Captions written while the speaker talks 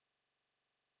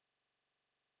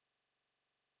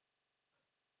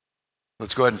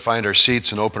Let's go ahead and find our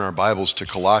seats and open our Bibles to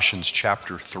Colossians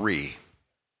chapter 3.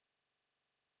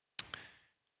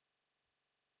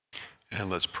 And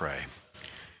let's pray.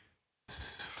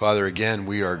 Father, again,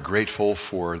 we are grateful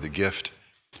for the gift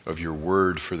of your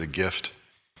word, for the gift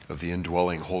of the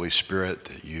indwelling Holy Spirit,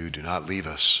 that you do not leave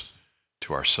us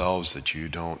to ourselves, that you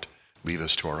don't leave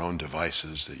us to our own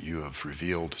devices, that you have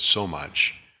revealed so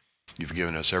much. You've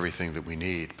given us everything that we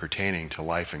need pertaining to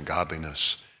life and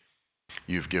godliness.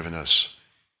 You've given us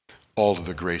all of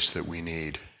the grace that we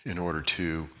need in order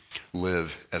to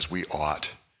live as we ought.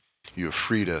 You have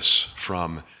freed us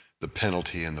from the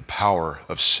penalty and the power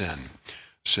of sin.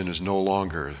 Sin is no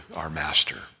longer our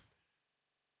master.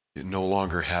 It no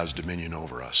longer has dominion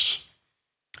over us.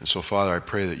 And so, Father, I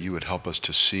pray that you would help us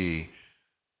to see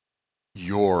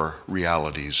your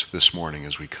realities this morning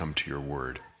as we come to your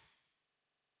word.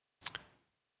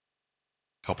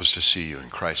 Help us to see you in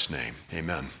Christ's name.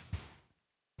 Amen.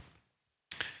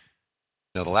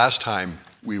 Now, the last time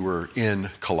we were in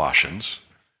Colossians,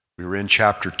 we were in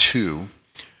chapter 2,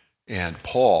 and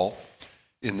Paul,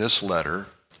 in this letter,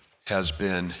 has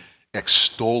been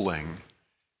extolling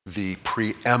the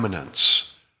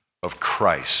preeminence of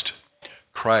Christ.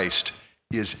 Christ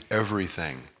is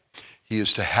everything. He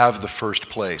is to have the first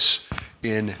place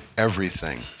in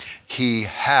everything. He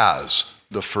has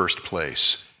the first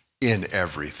place in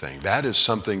everything. That is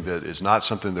something that is not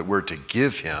something that we're to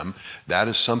give him. That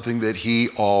is something that he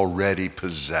already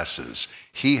possesses.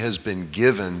 He has been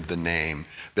given the name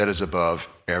that is above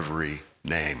every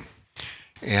name.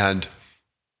 And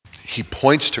he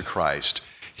points to Christ.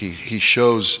 He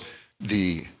shows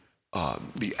the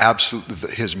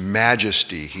absolute, his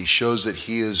majesty. He shows that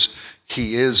he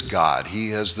is God.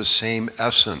 He has the same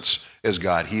essence as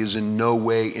God. He is in no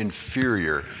way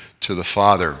inferior to the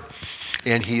Father.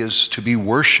 And he is to be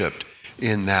worshiped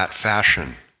in that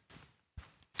fashion.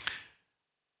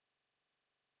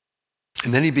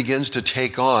 And then he begins to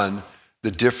take on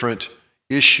the different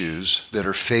issues that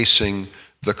are facing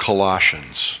the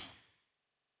Colossians.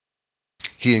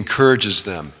 He encourages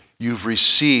them. You've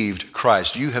received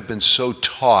Christ. You have been so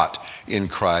taught in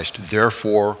Christ.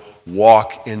 Therefore,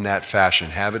 walk in that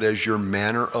fashion. Have it as your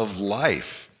manner of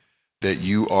life that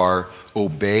you are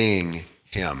obeying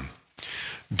him.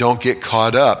 Don't get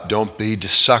caught up. Don't be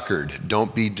suckered.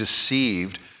 Don't be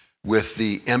deceived with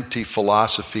the empty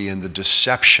philosophy and the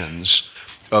deceptions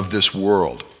of this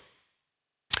world.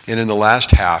 And in the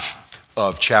last half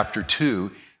of chapter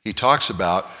 2, he talks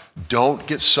about don't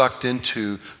get sucked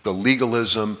into the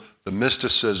legalism, the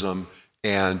mysticism,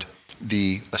 and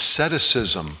the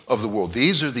asceticism of the world.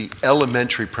 These are the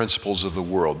elementary principles of the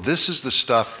world. This is the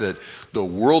stuff that the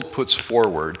world puts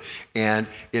forward, and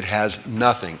it has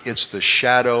nothing. It's the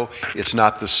shadow, it's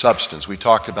not the substance. We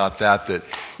talked about that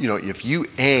if you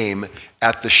aim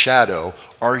at the shadow,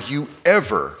 are you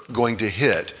ever going to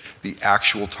hit the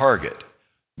actual target?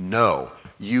 No,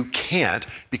 you can't,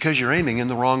 because you're aiming in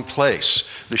the wrong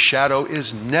place. The shadow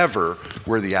is never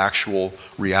where the actual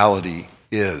reality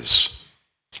is.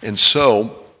 And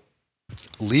so,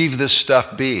 leave this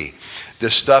stuff be.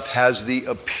 This stuff has the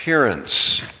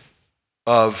appearance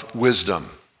of wisdom.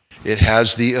 It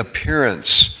has the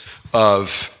appearance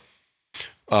of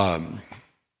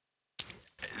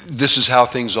this is how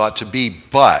things ought to be.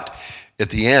 But at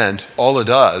the end, all it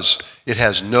does, it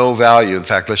has no value. In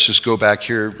fact, let's just go back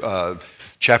here,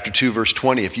 chapter 2, verse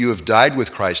 20. If you have died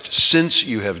with Christ, since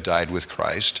you have died with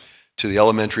Christ, to the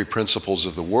elementary principles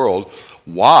of the world,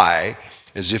 why,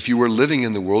 as if you were living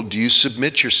in the world, do you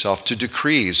submit yourself to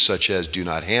decrees such as do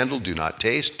not handle, do not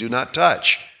taste, do not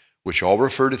touch, which all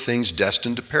refer to things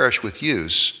destined to perish with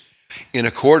use, in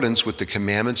accordance with the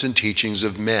commandments and teachings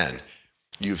of men?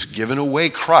 You've given away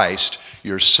Christ,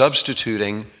 you're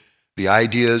substituting the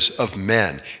ideas of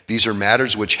men. These are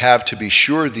matters which have, to be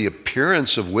sure, the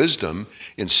appearance of wisdom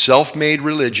in self-made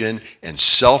religion and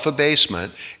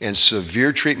self-abasement and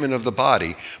severe treatment of the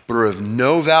body, but are of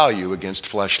no value against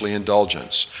fleshly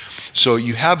indulgence. So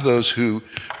you have those who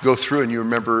go through, and you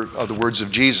remember the words of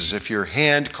Jesus. If your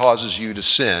hand causes you to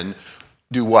sin,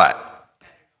 do what?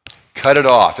 Cut it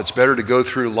off. It's better to go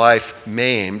through life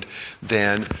maimed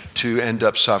than to end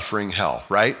up suffering hell,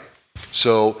 right?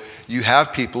 So you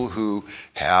have people who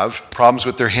have problems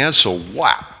with their hands, so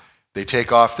whap, they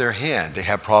take off their hand. They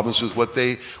have problems with what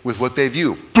they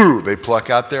view. Boo, they pluck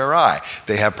out their eye.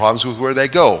 They have problems with where they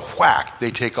go. Whack,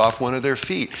 they take off one of their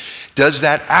feet. Does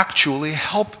that actually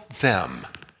help them?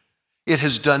 It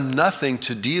has done nothing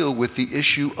to deal with the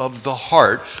issue of the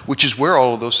heart, which is where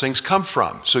all of those things come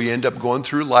from. So you end up going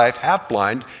through life half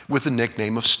blind with the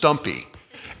nickname of Stumpy.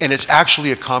 And it's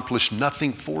actually accomplished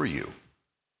nothing for you.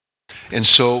 And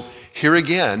so here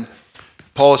again,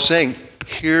 Paul is saying,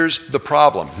 here's the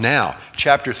problem. Now,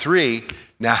 chapter 3,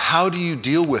 now how do you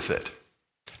deal with it?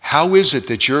 How is it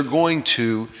that you're going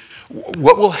to,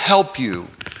 what will help you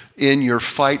in your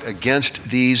fight against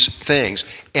these things?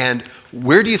 And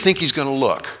where do you think he's going to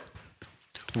look?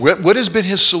 What has been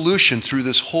his solution through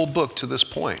this whole book to this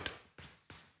point?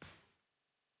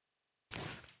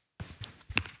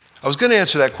 I was going to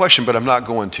answer that question, but I'm not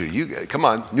going to. You come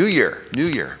on, new year.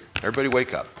 Everybody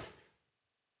wake up.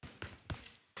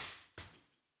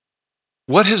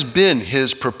 What has been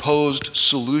his proposed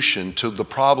solution to the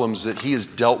problems that he has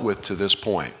dealt with to this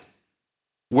point?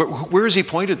 Where has he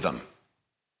pointed them?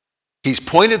 He's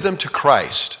pointed them to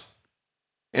Christ.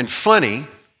 And funny,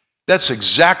 that's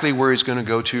exactly where he's going to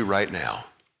go to right now.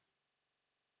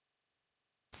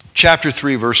 Chapter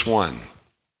 3, verse 1.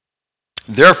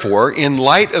 Therefore, in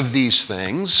light of these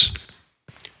things,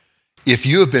 if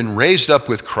you have been raised up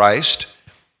with Christ,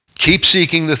 keep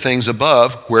seeking the things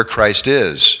above where Christ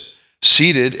is,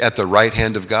 seated at the right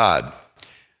hand of God.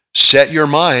 Set your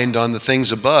mind on the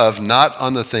things above, not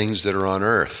on the things that are on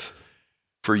earth.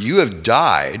 For you have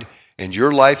died, and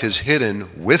your life is hidden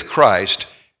with Christ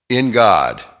in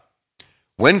God.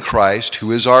 When Christ,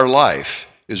 who is our life,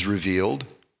 is revealed,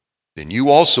 then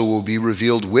you also will be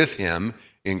revealed with him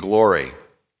in glory.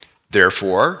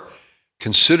 Therefore,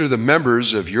 consider the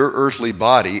members of your earthly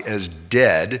body as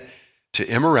dead to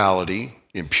immorality,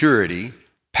 impurity,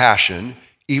 passion,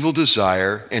 evil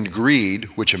desire, and greed,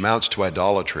 which amounts to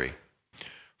idolatry.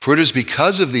 For it is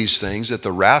because of these things that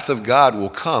the wrath of God will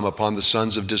come upon the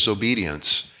sons of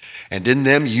disobedience. And in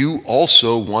them you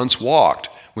also once walked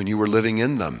when you were living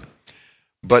in them.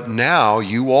 But now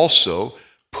you also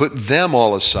put them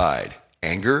all aside: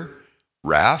 anger,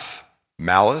 wrath,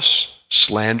 malice,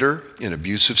 slander, and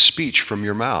abusive speech from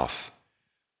your mouth.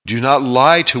 Do not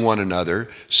lie to one another,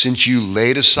 since you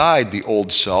laid aside the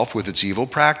old self with its evil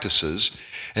practices,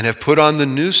 and have put on the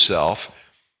new self,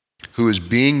 who is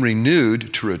being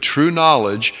renewed to a true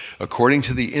knowledge according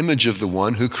to the image of the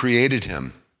one who created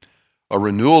him, a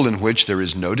renewal in which there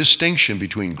is no distinction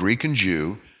between Greek and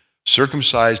Jew,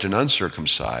 circumcised and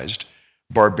uncircumcised,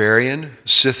 barbarian,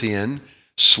 Scythian,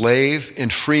 slave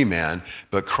and free man,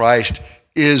 but Christ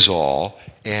is all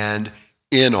and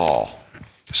in all.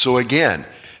 So again,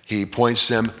 he points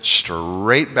them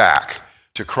straight back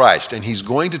to Christ. And he's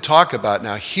going to talk about,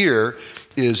 now here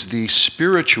is the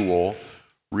spiritual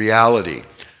reality.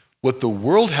 What the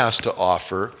world has to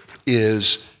offer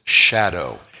is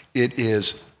shadow. It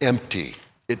is empty.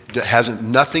 It has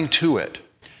nothing to it.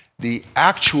 The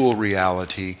actual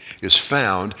reality is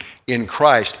found in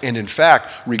Christ. And in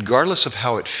fact, regardless of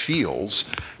how it feels,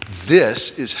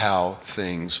 this is how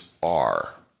things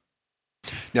are.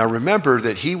 Now remember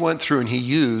that he went through and he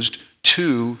used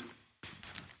two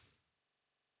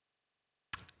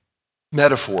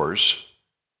metaphors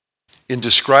in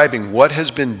describing what has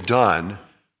been done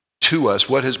to us,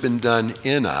 what has been done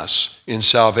in us in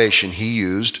salvation. He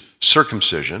used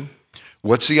circumcision.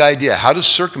 What's the idea? How does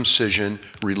circumcision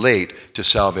relate to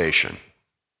salvation?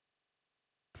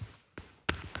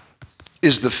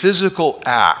 Is the physical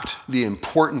act the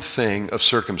important thing of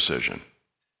circumcision?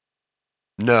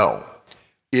 No.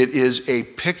 It is a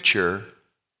picture,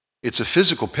 it's a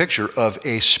physical picture of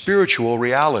a spiritual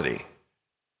reality.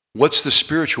 What's the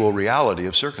spiritual reality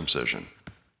of circumcision?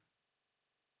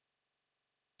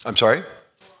 I'm sorry?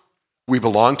 We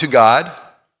belong to God.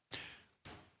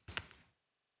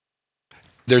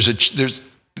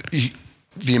 The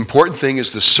important thing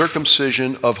is the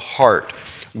circumcision of heart,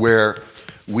 where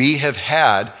we have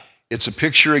had, it's a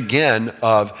picture again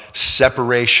of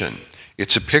separation.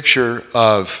 It's a picture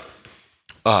of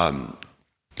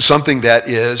something that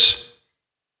is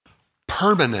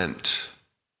permanent.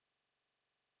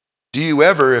 Do you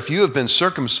ever, if you have been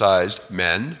circumcised,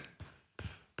 men,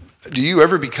 do you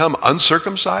ever become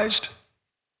uncircumcised?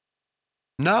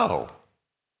 No.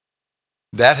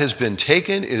 That has been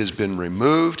taken, it has been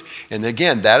removed, and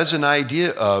again, that is an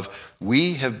idea of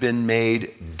we have been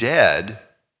made dead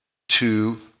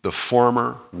to the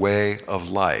former way of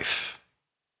life.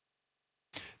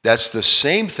 That's the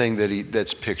same thing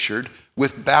that's pictured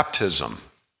with baptism.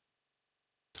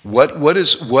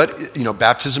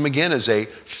 Baptism again is a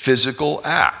physical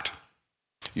act.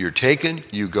 You're taken,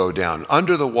 you go down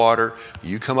under the water,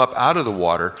 you come up out of the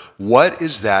water. What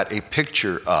is that a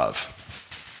picture of?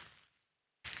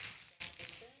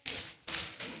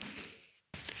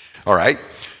 All right,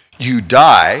 you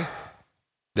die.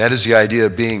 That is the idea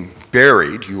of being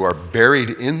buried. You are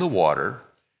buried in the water.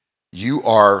 You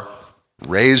are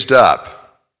raised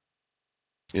up.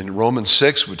 In Romans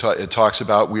 6, it talks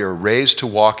about we are raised to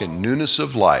walk in newness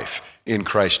of life in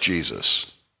Christ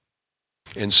Jesus.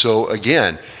 And so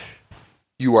again,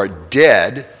 you are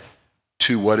dead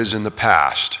to what is in the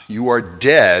past. You are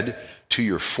dead to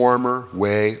your former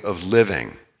way of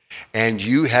living. And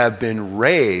you have been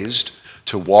raised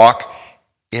to walk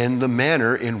in the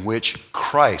manner in which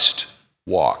Christ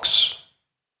walks.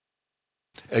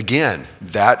 Again,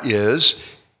 that is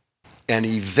an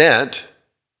event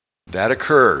that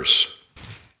occurs.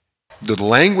 The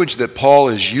language that Paul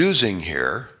is using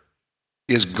here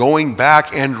is going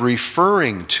back and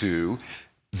referring to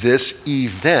this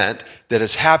event that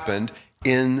has happened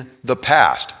in the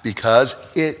past, because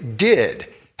it did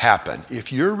happen.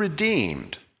 If you're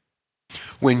redeemed,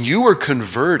 when you were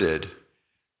converted,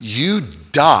 you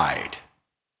died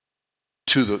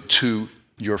to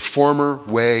your former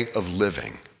way of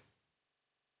living.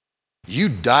 You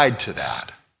died to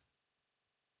that.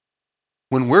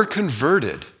 When we're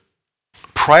converted,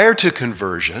 prior to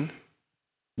conversion,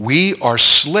 we are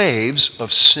slaves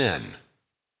of sin.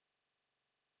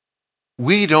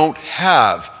 We don't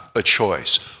have a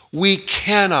choice. We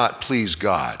cannot please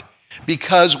God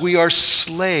because we are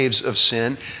slaves of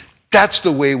sin. That's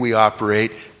the way we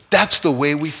operate. That's the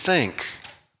way we think.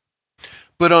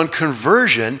 But on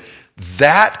conversion,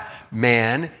 that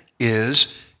man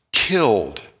is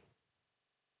killed.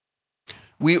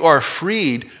 We are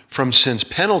freed from sin's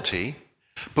penalty,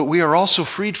 but we are also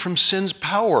freed from sin's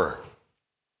power.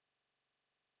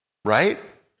 Right?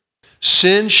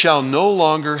 Sin shall no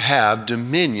longer have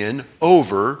dominion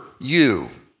over you.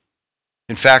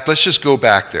 In fact, let's just go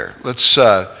back there. Let's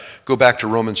go back to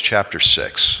Romans chapter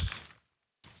 6.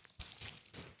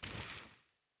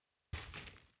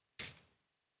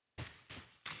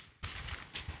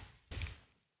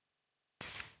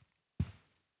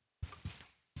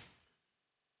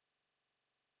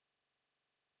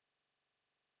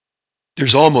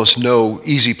 There's almost no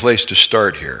easy place to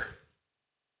start here.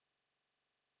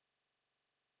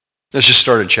 Let's just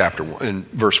start in chapter 1, in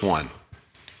verse 1.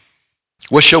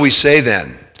 What shall we say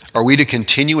then? Are we to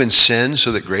continue in sin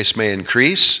so that grace may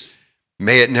increase?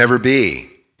 May it never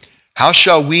be. How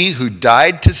shall we who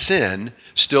died to sin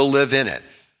still live in it?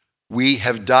 We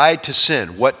have died to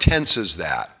sin. What tense is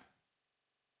that?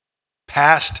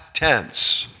 Past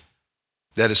tense.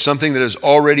 That is something that has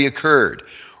already occurred.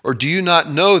 Or do you not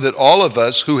know that all of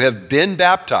us who have been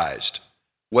baptized,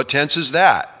 what tense is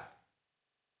that?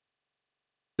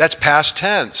 That's past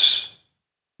tense.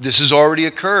 This has already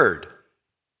occurred.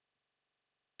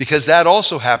 Because that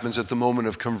also happens at the moment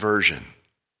of conversion.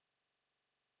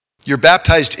 You're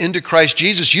baptized into Christ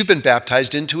Jesus. You've been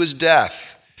baptized into his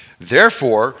death.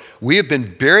 Therefore, we have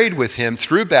been buried with him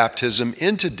through baptism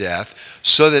into death,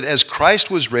 so that as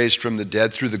Christ was raised from the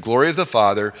dead through the glory of the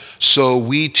Father, so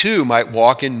we too might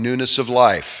walk in newness of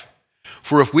life.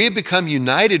 For if we have become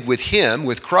united with him,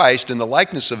 with Christ, in the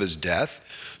likeness of his death,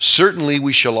 certainly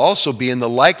we shall also be in the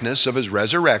likeness of his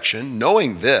resurrection,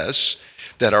 knowing this,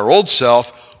 that our old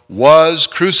self was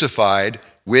crucified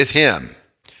with him,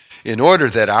 in order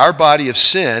that our body of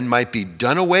sin might be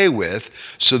done away with,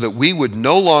 so that we would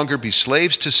no longer be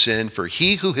slaves to sin, for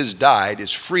he who has died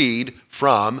is freed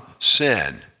from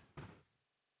sin.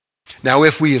 Now,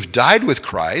 if we have died with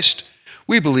Christ,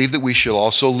 we believe that we shall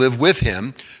also live with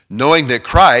him, knowing that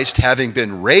Christ, having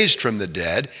been raised from the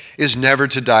dead, is never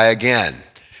to die again.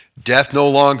 Death no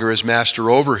longer is master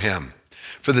over him.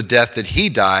 For the death that he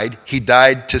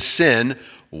died to sin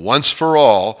once for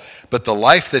all, but the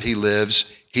life that he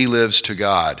lives to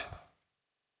God.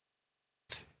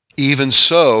 Even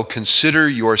so, consider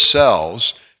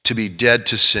yourselves to be dead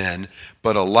to sin,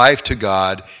 but alive to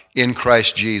God in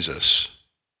Christ Jesus.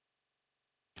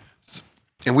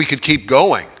 And we could keep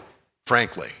going,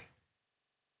 frankly.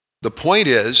 The point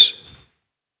is,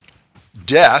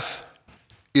 death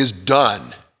is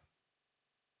done.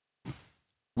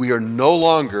 We are no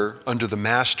longer under the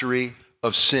mastery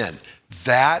of sin.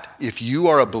 That, if you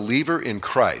are a believer in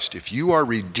Christ, if you are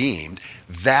redeemed,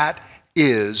 that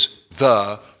is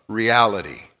the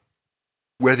reality.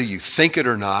 Whether you think it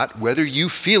or not, whether you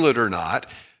feel it or not,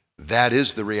 that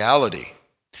is the reality.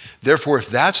 Therefore, if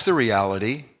that's the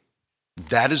reality,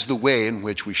 that is the way in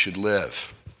which we should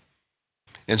live.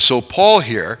 And so Paul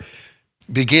here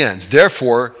begins,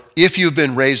 therefore, if you've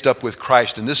been raised up with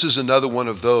Christ, and this is another one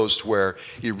of those where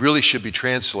it really should be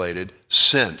translated,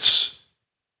 since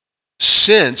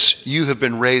you have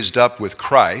been raised up with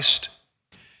Christ,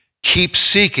 keep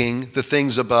seeking the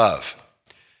things above.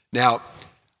 Now,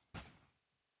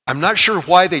 I'm not sure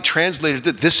why they translated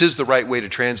it. This is the right way to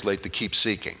translate the keep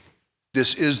seeking.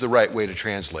 This is the right way to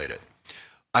translate it.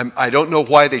 I don't know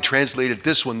why they translated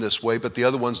this one this way, but the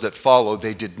other ones that follow,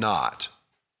 they did not.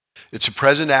 It's a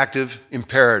present active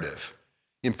imperative.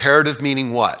 Imperative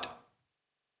meaning what?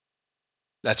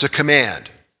 That's a command.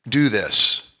 Do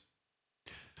this.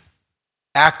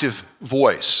 Active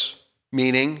voice,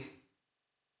 meaning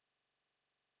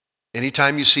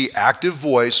anytime you see active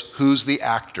voice, who's the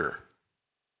actor?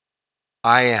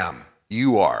 I am.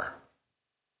 You are.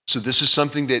 So this is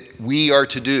something that we are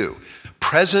to do.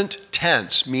 Present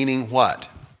tense, meaning what?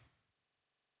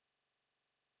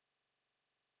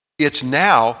 It's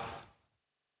now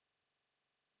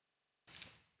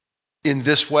in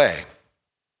this way.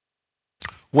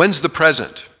 When's the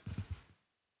present?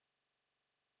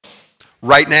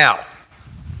 Right now.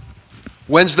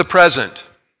 When's the present?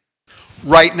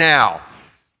 Right now.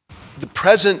 The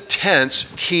present tense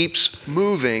keeps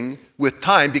moving with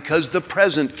time because the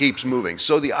present keeps moving.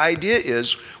 So the idea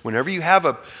is, whenever you have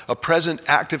a present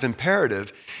active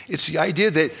imperative, it's the idea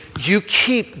that you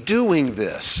keep doing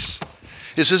this.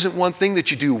 This isn't one thing that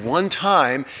you do one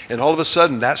time and all of a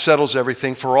sudden that settles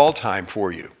everything for all time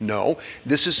for you. No,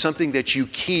 this is something that you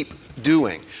keep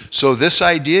doing. So this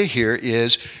idea here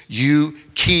is you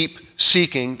keep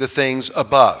seeking the things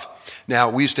above. Now,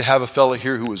 we used to have a fellow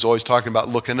here who was always talking about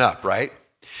looking up, right?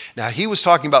 Now, he was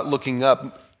talking about looking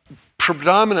up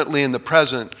predominantly in the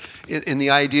present, in the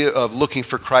idea of looking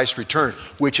for Christ's return,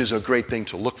 which is a great thing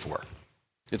to look for.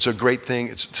 It's a great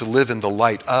thing to live in the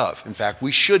light of. In fact,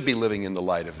 we should be living in the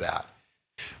light of that.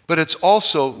 But it's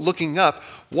also looking up.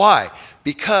 Why?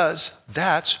 Because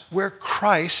that's where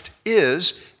Christ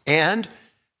is, and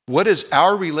what is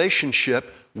our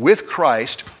relationship with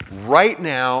Christ right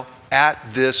now at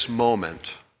this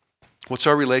moment? What's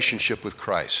our relationship with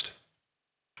Christ?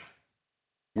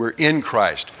 We're in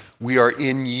Christ. We are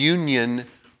in union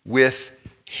with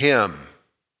Him.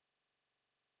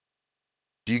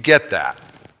 Do you get that?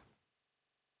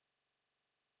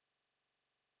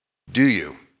 Do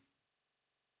you?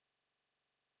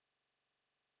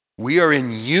 We are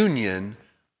in union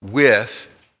with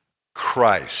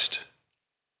Christ.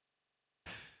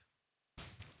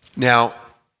 Now,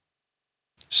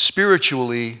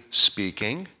 spiritually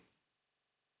speaking,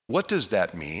 what does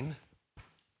that mean?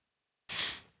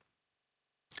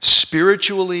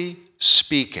 Spiritually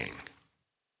speaking,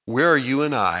 where are you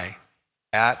and I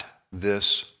at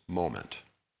this moment?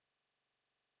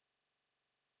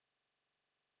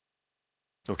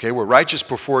 Okay, we're righteous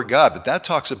before God, but that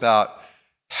talks about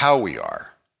how we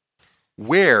are.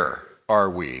 Where are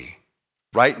we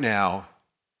right now?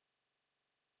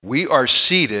 We are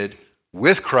seated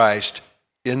with Christ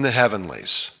in the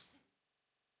heavenlies.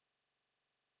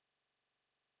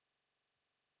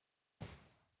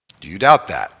 Do you doubt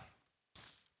that?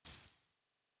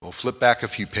 We'll flip back a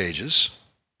few pages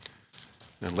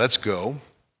and let's go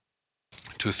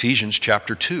to Ephesians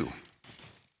chapter 2.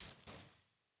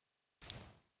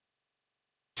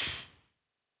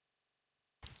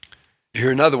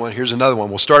 Here's another one.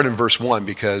 We'll start in verse 1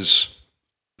 because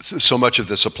so much of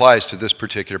this applies to this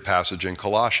particular passage in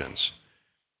Colossians.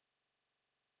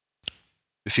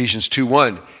 Ephesians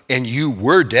 2:1, and you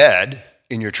were dead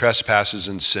in your trespasses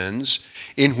and sins,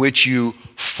 in which you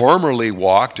formerly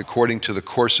walked according to the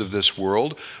course of this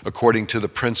world, according to the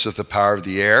prince of the power of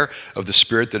the air, of the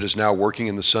spirit that is now working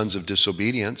in the sons of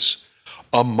disobedience.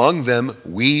 Among them,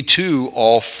 we too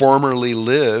all formerly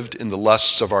lived in the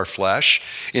lusts of our flesh,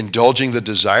 indulging the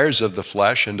desires of the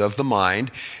flesh and of the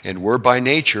mind, and were by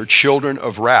nature children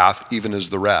of wrath, even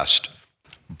as the rest.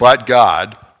 But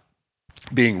God,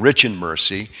 being rich in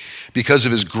mercy, because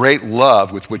of his great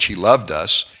love with which he loved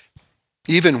us,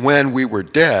 even when we were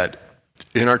dead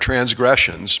in our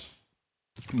transgressions,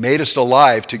 made us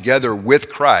alive together with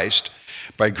Christ.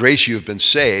 By grace you have been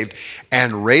saved,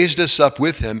 and raised us up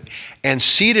with him, and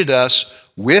seated us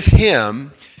with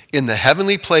him in the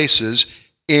heavenly places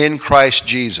in Christ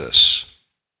Jesus.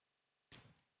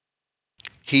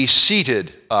 He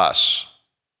seated us.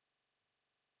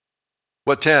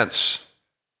 What tense?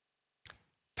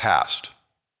 Past.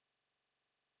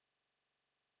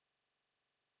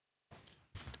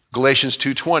 Galatians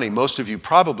 2:20. Most of you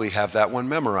probably have that one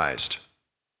memorized.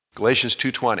 Galatians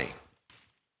 2:20.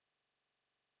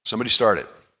 Somebody start it.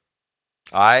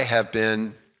 I have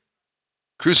been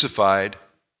crucified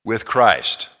with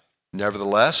Christ.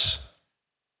 Nevertheless,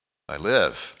 I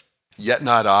live. Yet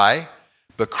not I,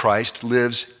 but Christ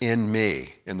lives in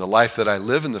me. In the life that I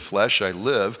live in the flesh, I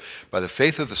live by the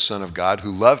faith of the Son of God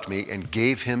who loved me and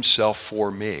gave himself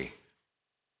for me.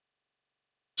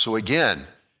 So again,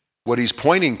 what he's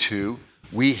pointing to,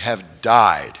 we have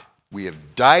died. We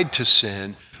have died to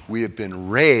sin. We have been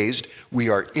raised. We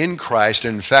are in Christ.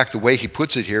 And in fact, the way he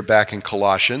puts it here back in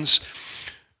Colossians,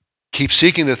 keep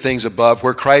seeking the things above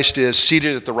where Christ is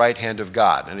seated at the right hand of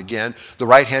God. And again, the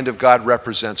right hand of God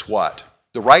represents what?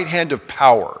 The right hand of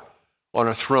power. on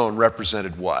a throne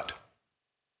represented what?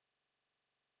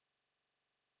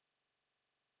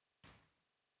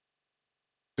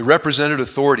 It represented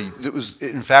authority.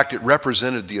 In fact, it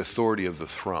represented the authority of the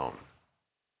throne.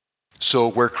 So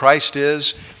where Christ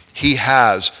is, he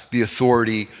has the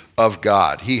authority of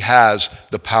God. He has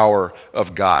the power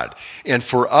of God. And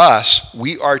for us,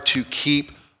 we are to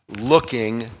keep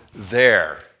looking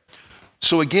there.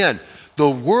 So again, the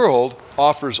world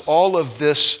offers all of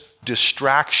this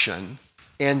distraction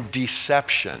and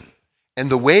deception. And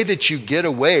the way that you get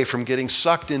away from getting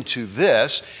sucked into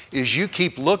this is you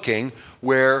keep looking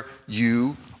where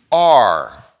you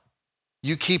are.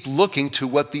 You keep looking to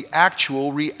what the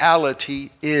actual reality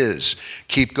is.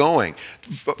 Keep going.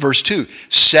 Verse 2,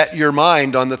 set your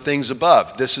mind on the things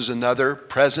above. This is another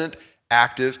present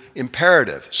active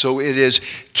imperative. So it is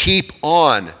keep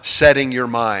on setting your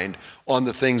mind on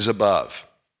the things above.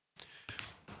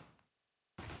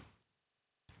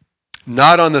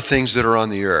 Not on the things that are on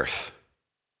the earth.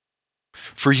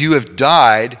 For you have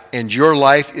died, and your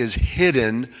life is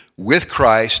hidden with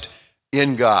Christ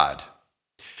in God.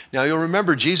 Now you'll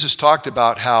remember Jesus talked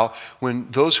about how when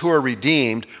those who are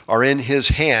redeemed are in his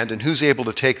hand, and who's able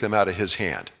to take them out of his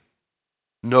hand?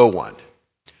 No one.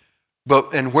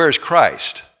 And where's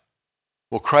Christ?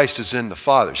 Well, Christ is in the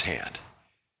Father's hand.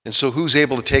 And so who's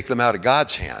able to take them out of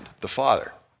God's hand? The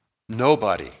Father.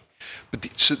 Nobody. But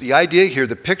so the idea here,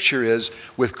 the picture is,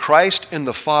 with Christ and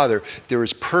the Father, there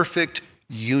is perfect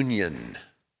union.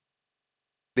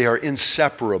 They are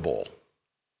inseparable.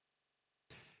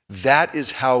 That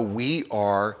is how we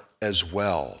are as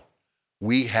well.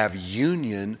 We have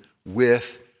union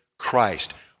with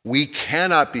Christ. We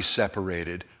cannot be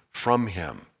separated from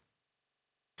him.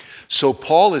 So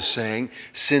Paul is saying,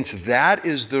 since that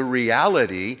is the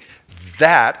reality,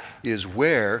 that is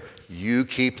where you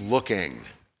keep looking.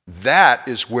 That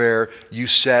is where you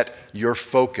set your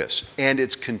focus. And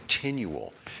it's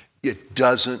continual. It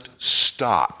doesn't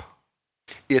stop.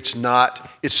 It's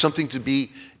something to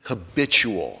be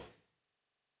habitual,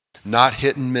 not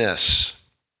hit and miss.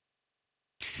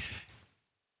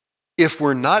 If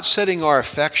we're not setting our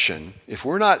affection,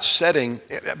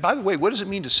 by the way, what does it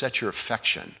mean to set your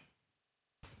affection?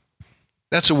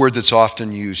 That's a word that's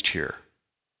often used here.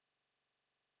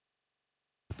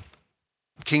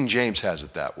 King James has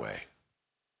it that way.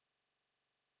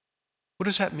 What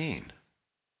does that mean?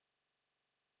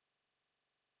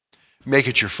 Make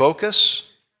it your focus?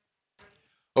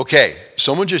 Okay,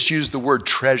 someone just used the word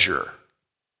treasure.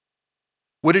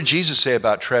 What did Jesus say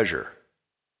about treasure?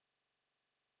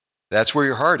 That's where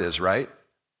your heart is, right?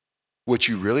 What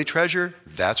you really treasure,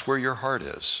 that's where your heart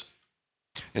is.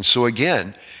 And so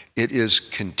again, it is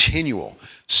continual,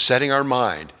 setting our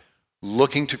mind,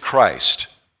 looking to Christ.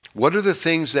 What are the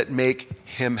things that make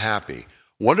him happy?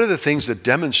 What are the things that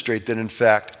demonstrate that, in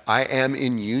fact, I am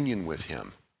in union with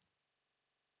him?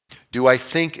 Do I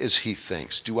think as he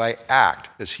thinks? Do I act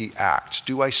as he acts?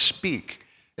 Do I speak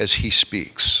as he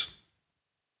speaks?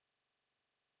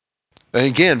 And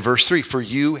again, verse 3, for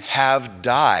you have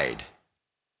died.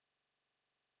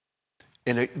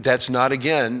 And that's not,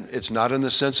 again, it's not in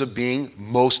the sense of being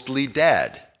mostly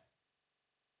dead.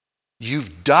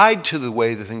 You've died to the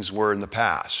way the things were in the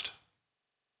past.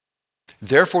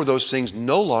 Therefore, those things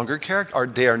no longer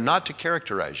they are not to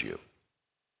characterize you.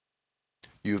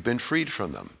 You've been freed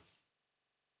from them.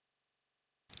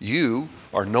 You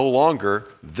are no longer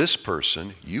this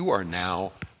person. You are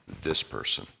now this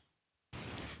person.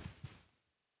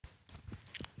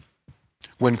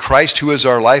 When Christ, who is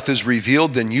our life, is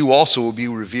revealed, then you also will be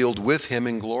revealed with him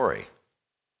in glory.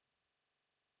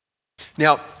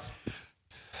 Now,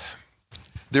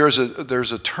 there's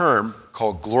a term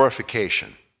called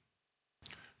glorification,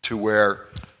 to where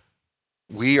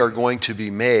we are going to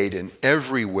be made in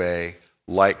every way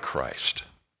like Christ.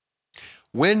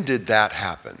 When did that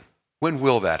happen? When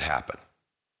will that happen?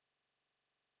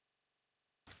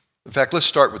 In fact, let's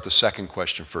start with the second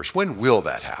question first. When will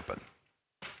that happen?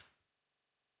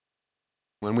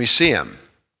 When we see him.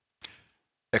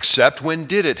 Except when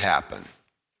did it happen?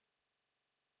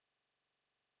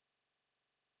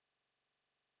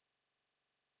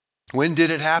 When did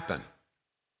it happen?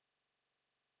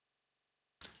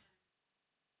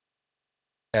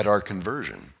 At our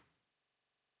conversion.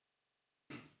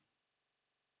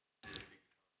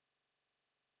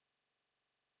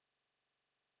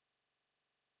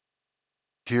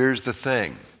 Here's the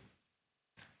thing.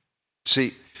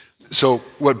 See, so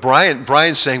what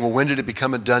Brian's saying, well, when did it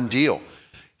become a done deal?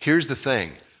 Here's the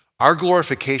thing. Our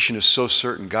glorification is so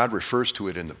certain, God refers to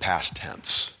it in the past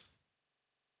tense.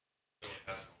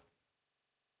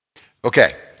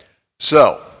 Okay,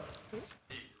 so.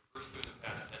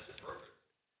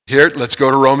 Here, let's go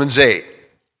to Romans 8.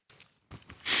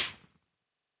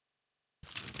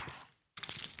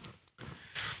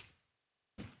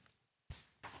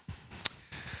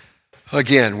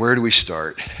 Again, where do we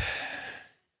start?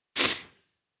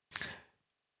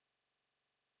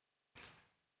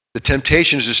 The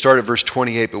temptation is to start at verse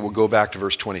 28, but we'll go back to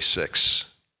verse 26.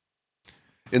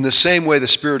 In the same way, the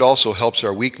Spirit also helps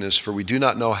our weakness, for we do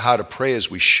not know how to pray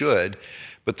as we should,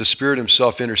 but the Spirit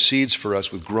himself intercedes for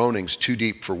us with groanings too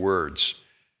deep for words.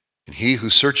 And he who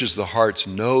searches the hearts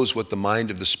knows what the mind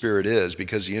of the Spirit is,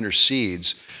 because he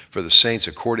intercedes for the saints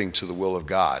according to the will of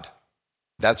God.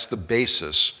 That's the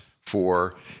basis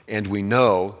for, and we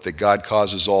know that God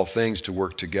causes all things to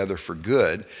work together for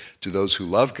good to those who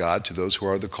love God, to those who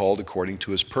are the called according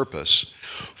to his purpose.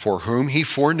 For whom he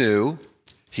foreknew,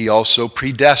 he also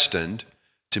predestined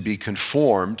to be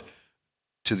conformed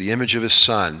to the image of his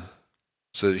Son,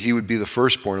 so that he would be the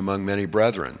firstborn among many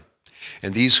brethren.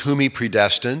 And these whom he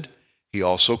predestined, he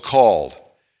also called.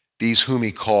 These whom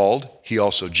he called, he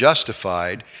also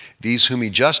justified. These whom he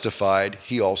justified,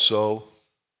 he also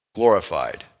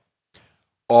glorified.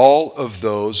 All of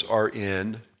those are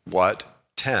in what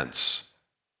tense?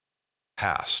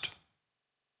 Past.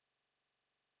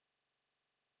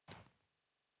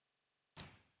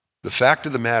 The fact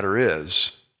of the matter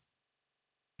is,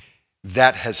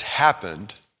 that has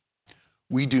happened.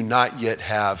 We do not yet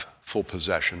have full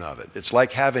possession of it. It's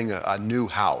like having a new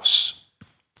house.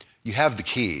 You have the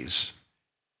keys,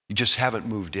 you just haven't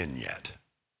moved in yet.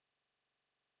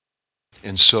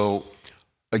 And so,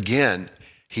 again,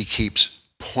 he keeps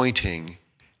pointing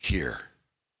here.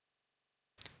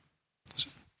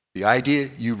 The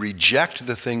idea, you reject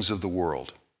the things of the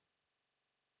world.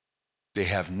 They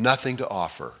have nothing to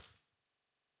offer.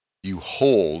 You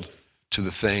hold to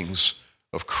the things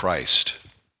of Christ.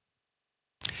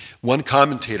 One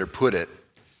commentator put it,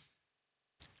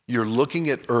 you're looking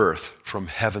at earth from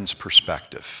heaven's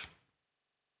perspective.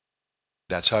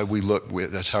 That's how we look.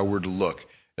 That's how we're to look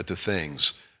at the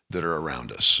things that are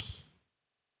around us.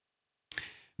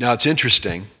 Now it's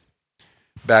interesting,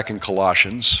 back in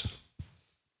Colossians,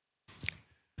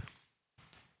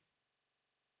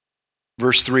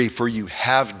 verse 3, for you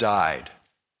have died.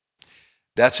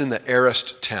 That's in the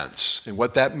aorist tense. And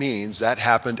what that means, that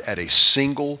happened at a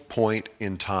single point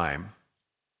in time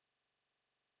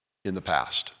in the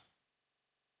past.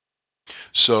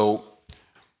 So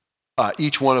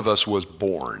each one of us was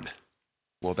born.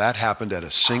 Well, that happened at a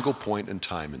single point in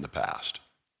time in the past.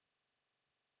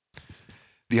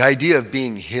 The idea of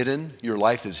being hidden, your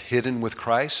life is hidden with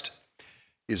Christ,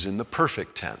 is in the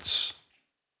perfect tense.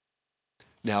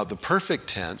 Now, the perfect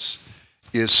tense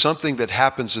is something that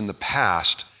happens in the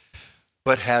past,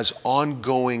 but has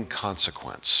ongoing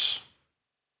consequence.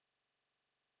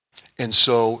 And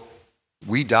so,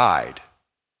 we died,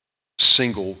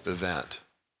 single event.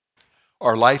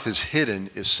 Our life is hidden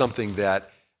is something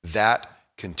that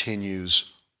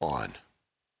continues on.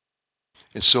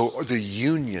 And so, the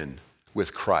union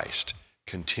with Christ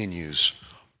continues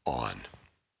on.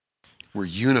 We're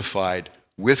unified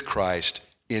with Christ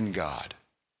in God.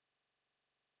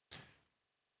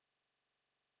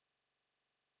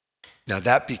 Now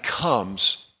that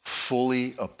becomes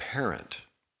fully apparent.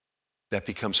 That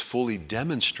becomes fully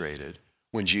demonstrated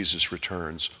when Jesus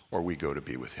returns or we go to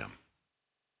be with him.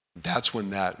 That's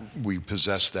when we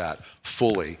possess that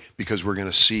fully, because we're going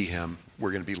to see him.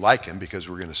 We're going to be like him because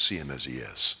we're going to see him as he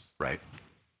is, right?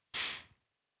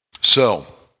 So,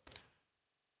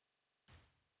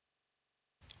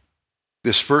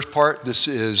 this first part, this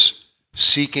is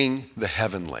seeking the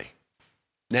heavenly.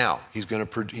 Now, he's going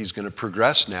to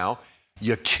progress now.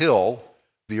 You kill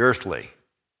the earthly.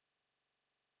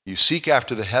 You seek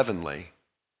after the heavenly.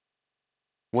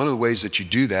 One of the ways that you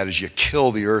do that is you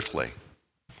kill the earthly.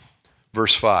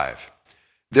 Verse 5.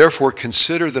 Therefore,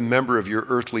 consider the member of your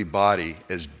earthly body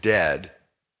as dead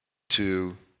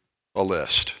to a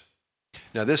list.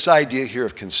 Now, this idea here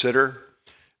of consider,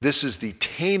 this is the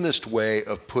tamest way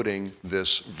of putting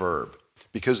this verb,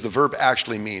 because the verb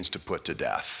actually means to put to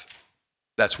death.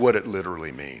 That's what it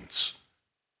literally means.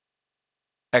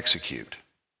 Execute.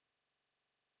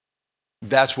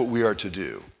 That's what we are to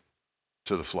do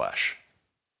to the flesh.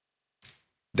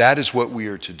 That is what we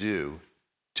are to do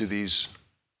to these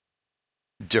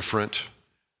different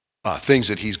things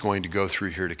that he's going to go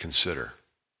through here to consider.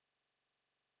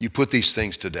 You put these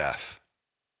things to death.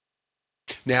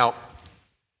 Now,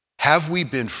 have we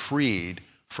been freed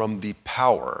from the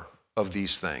power of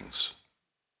these things?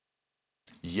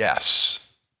 Yes.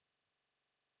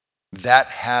 That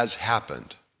has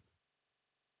happened.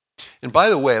 And by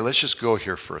the way, let's just go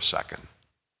here for a second.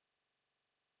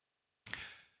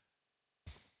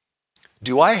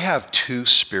 Do I have two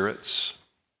spirits?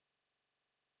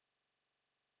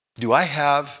 Am I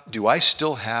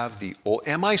still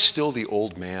the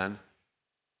old man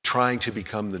trying to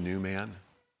become the new man?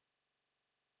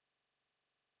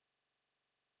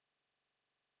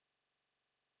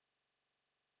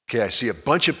 Okay, I see a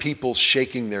bunch of people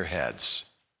shaking their heads,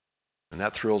 and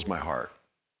that thrills my heart.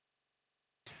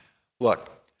 Look,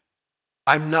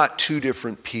 I'm not two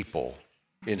different people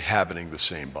inhabiting the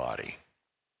same body.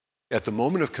 At the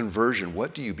moment of conversion,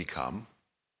 what do you become?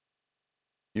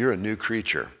 You're a new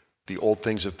creature. The old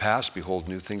things have passed, behold,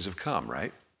 new things have come,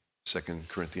 right? 2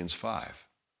 Corinthians 5.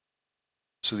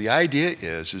 So the idea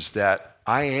is that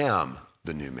I am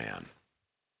the new man.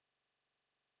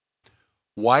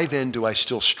 Why then do I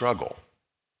still struggle?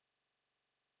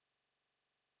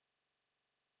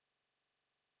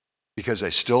 Because I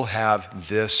still have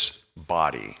this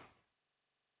body.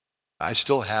 I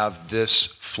still have this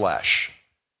flesh.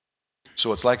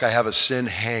 So it's like I have a sin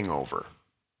hangover.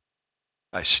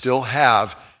 I still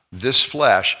have this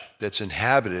flesh that's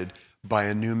inhabited by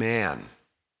a new man.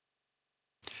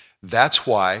 That's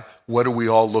why, what are we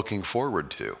all looking forward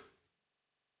to?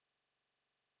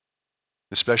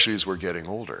 Especially as we're getting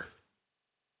older.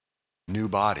 New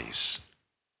bodies.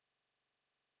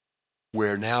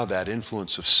 Where now that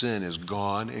influence of sin is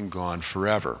gone and gone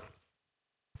forever.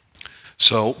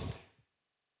 So,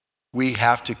 we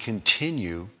have to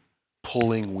continue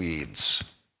pulling weeds.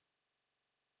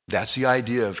 That's the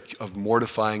idea of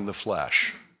mortifying the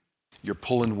flesh. You're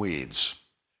pulling weeds.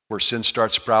 Where sin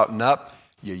starts sprouting up,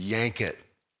 you yank it.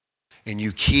 And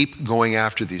you keep going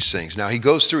after these things. Now he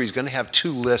goes through, he's going to have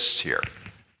two lists here.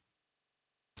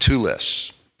 Two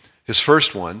lists. His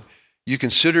first one, you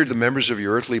consider the members of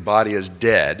your earthly body as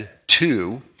dead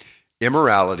to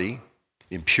immorality,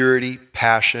 impurity,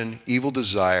 passion, evil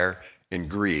desire, and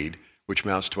greed, which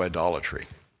amounts to idolatry.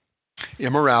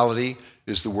 Immorality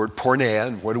is the word porneia,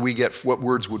 and what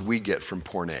words would we get from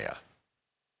porneia?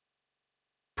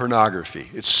 Pornography.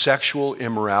 It's sexual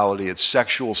immorality, it's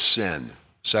sexual sin,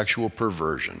 sexual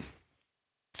perversion.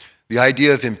 The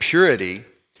idea of impurity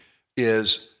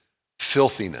is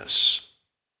filthiness,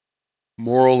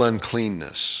 moral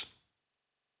uncleanness,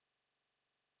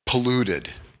 polluted.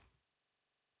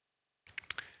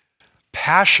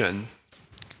 Passion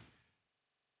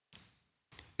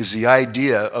is the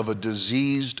idea of a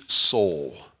diseased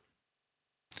soul.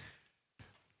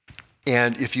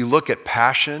 And if you look at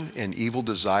passion and evil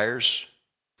desires,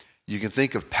 you can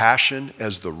think of passion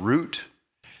as the root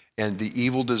and the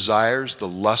evil desires, the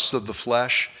lusts of the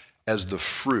flesh, as the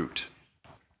fruit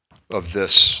of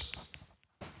this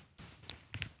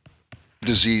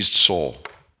diseased soul.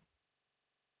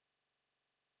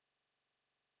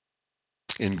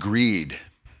 And greed,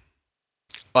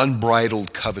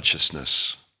 unbridled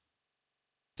covetousness.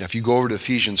 Now, if you go over to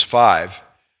Ephesians 5,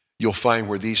 you'll find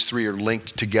where these three are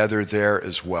linked together there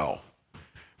as well,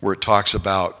 where it talks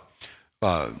about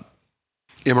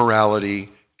immorality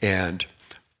and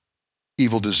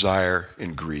evil desire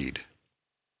and greed.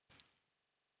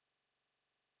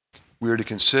 We are to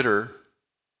consider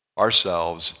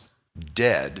ourselves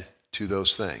dead to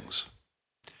those things.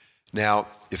 Now,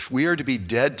 if we are to be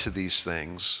dead to these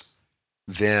things,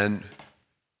 then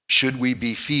should we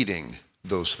be feeding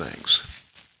those things?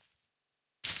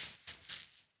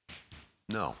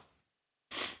 No.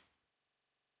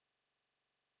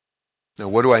 Now,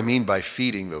 what do I mean by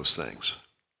feeding those things?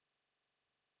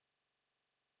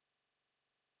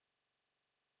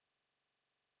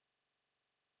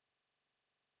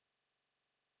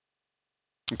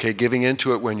 Okay, giving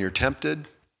into it when you're tempted.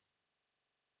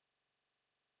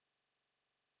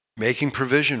 Making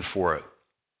provision for it.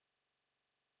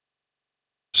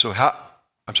 So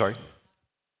I'm sorry?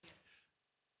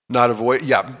 Not avoid,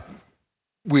 yeah,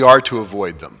 we are to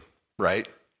avoid them, right?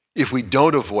 If we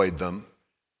don't avoid them,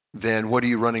 then what are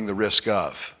you running the risk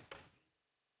of?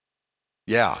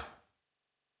 Yeah,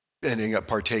 ending up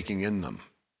partaking in them.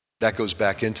 That goes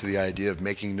back into the idea of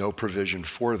making no provision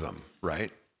for them,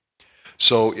 right?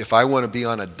 So if I want to be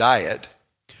on a diet,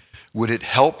 would it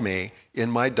help me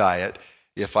in my diet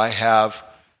if I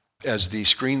have as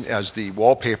the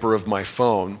wallpaper of my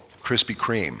phone, Krispy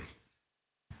Kreme?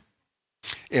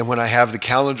 And when I have the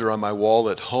calendar on my wall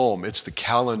at home, it's the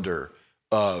calendar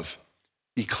of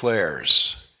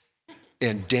eclairs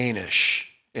and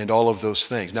Danish and all of those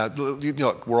things. Now,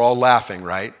 look, we're all laughing,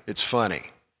 right? It's funny.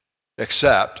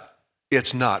 Except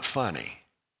it's not funny.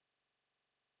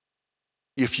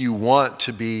 If you want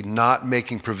to be not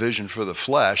making provision for the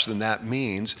flesh, then that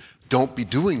means don't be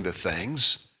doing the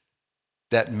things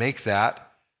that make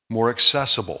that more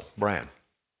accessible. Brian.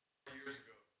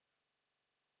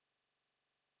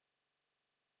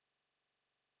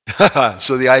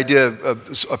 So the idea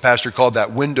of a pastor called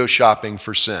that window shopping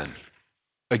for sin.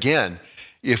 Again,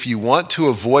 if you want to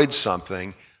avoid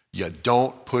something, you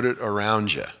don't put it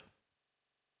around you.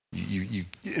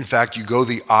 In fact, you go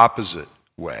the opposite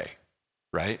way,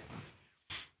 right?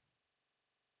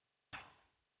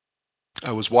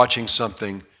 I was watching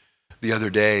something the other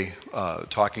day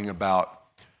talking about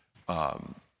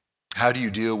how do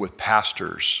you deal with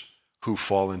pastors who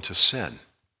fall into sin.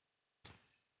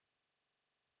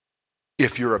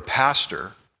 If you're a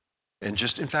pastor, and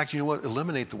just, in fact, you know what?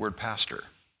 Eliminate the word pastor.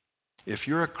 If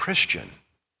you're a Christian,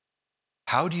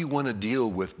 how do you want to deal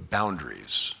with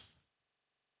boundaries?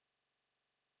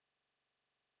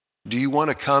 Do you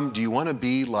want to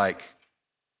be like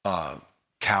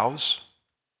cows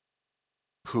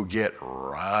who get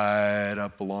right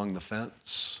up along the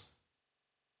fence?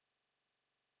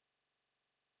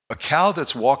 A cow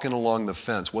that's walking along the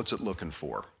fence, what's it looking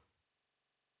for?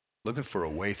 Looking for a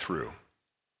way through.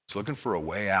 It's looking for a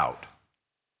way out.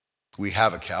 We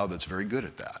have a cow that's very good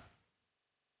at that.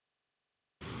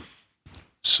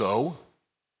 So,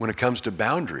 when it comes to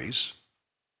boundaries,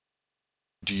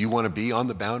 do you want to be on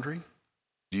the boundary?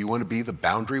 Do you want to be the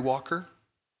boundary walker?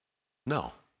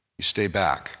 No, you stay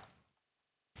back.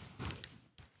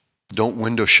 Don't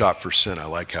window shop for sin. I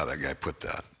like how that guy put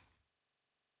that.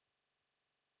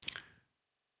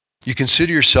 You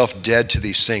consider yourself dead to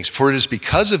these things, for it is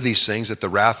because of these things that the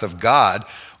wrath of God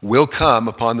will come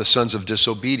upon the sons of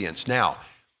disobedience. Now,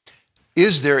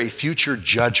 is there a future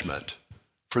judgment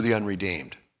for the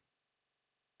unredeemed?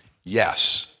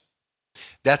 Yes.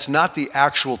 That's not the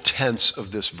actual tense of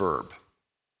this verb.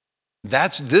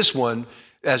 This one,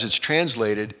 as it's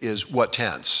translated, is what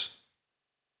tense?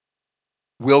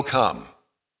 Will come.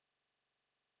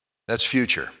 That's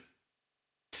future.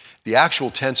 The actual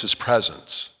tense is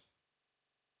presence.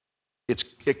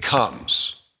 It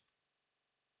comes.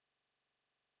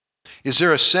 Is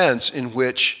there a sense in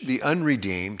which the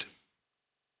unredeemed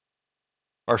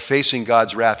are facing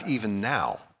God's wrath even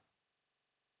now?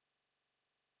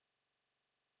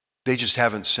 They just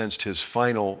haven't sensed his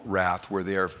final wrath where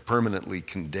they are permanently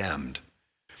condemned.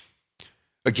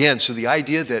 Again, so the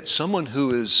idea that someone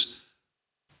who is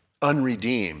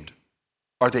unredeemed,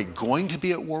 are they going to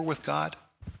be at war with God?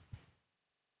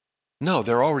 No,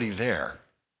 they're already there.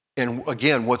 And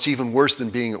again, what's even worse than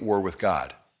being at war with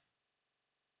God?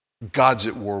 God's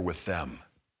at war with them.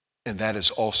 And that is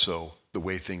also the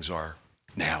way things are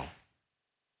now.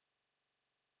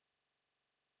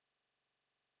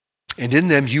 And in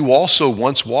them you also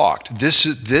once walked.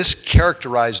 This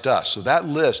characterized us. So that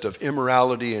list of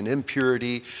immorality and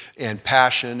impurity and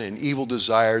passion and evil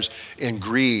desires and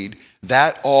greed,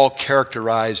 that all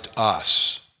characterized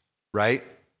us, right?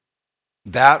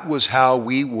 That was how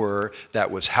we were, that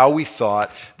was how we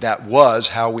thought, that was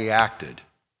how we acted.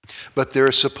 But there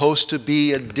is supposed to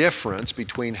be a difference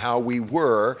between how we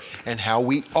were and how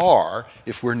we are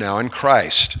if we're now in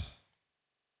Christ.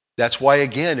 That's why,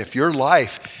 again, if your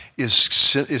life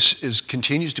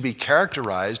continues to be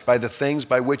characterized by the things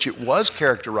by which it was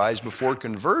characterized before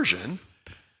conversion,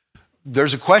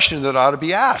 there's a question that ought to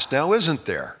be asked. Now, isn't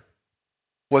there?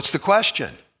 What's the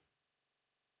question?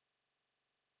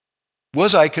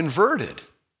 Was I converted?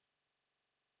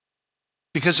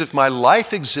 Because if my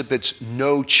life exhibits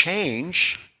no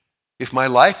change, if my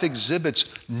life exhibits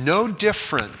no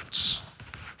difference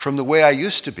from the way I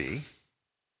used to be,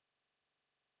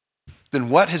 then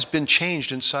what has been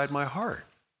changed inside my heart?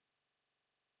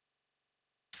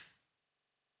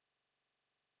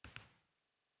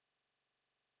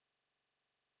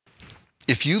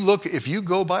 If you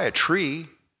go by a tree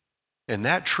and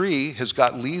that tree has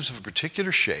got leaves of a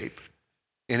particular shape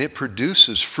and it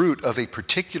produces fruit of a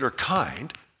particular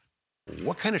kind,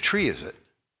 what kind of tree is it?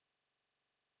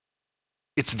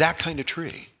 It's that kind of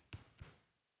tree.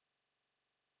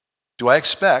 Do I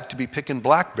expect to be picking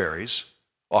blackberries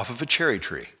off of a cherry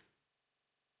tree?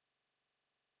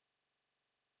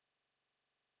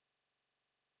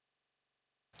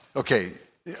 Okay,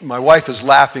 my wife is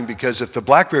laughing because if the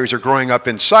blackberries are growing up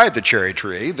inside the cherry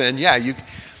tree, then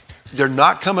they're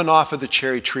not coming off of the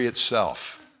cherry tree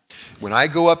itself. When I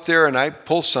go up there and I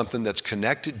pull something that's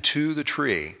connected to the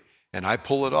tree and I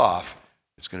pull it off,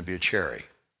 it's going to be a cherry,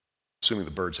 assuming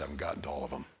the birds haven't gotten to all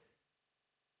of them.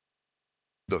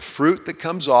 The fruit that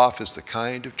comes off is the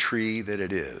kind of tree that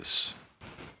it is.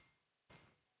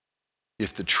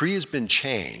 If the tree has been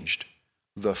changed,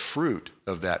 the fruit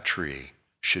of that tree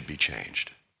should be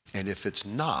changed. And if it's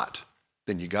not,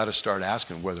 then you got to start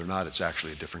asking whether or not it's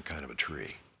actually a different kind of a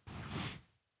tree.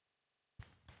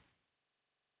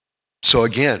 So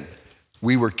again,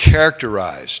 we were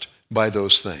characterized by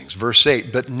those things. Verse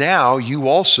 8, but now you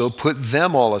also put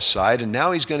them all aside, and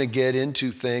now he's going to get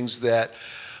into things that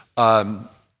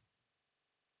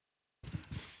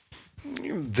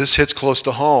this hits close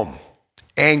to home.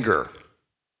 Anger.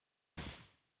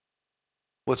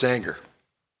 What's anger?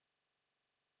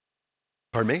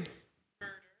 Pardon me?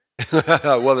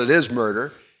 Murder. Well, it is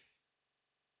murder.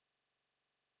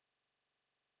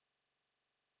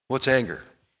 What's anger?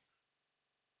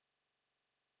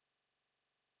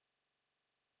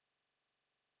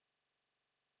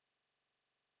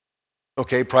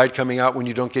 Okay, pride coming out when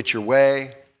you don't get your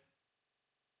way.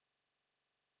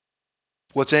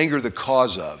 What's anger the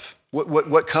cause of?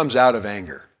 What comes out of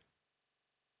anger?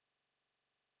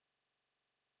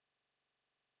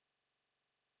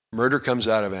 Murder comes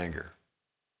out of anger.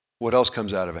 What else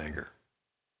comes out of anger?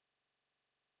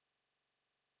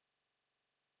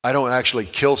 I don't actually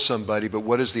kill somebody, but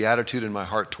what is the attitude in my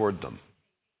heart toward them?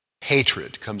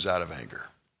 Hatred comes out of anger.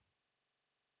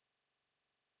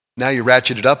 Now you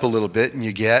ratchet it up a little bit and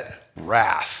you get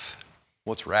wrath.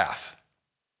 What's wrath?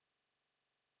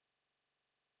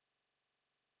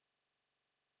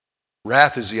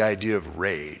 Wrath is the idea of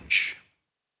rage,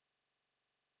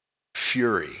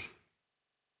 fury,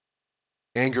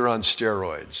 anger on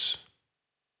steroids.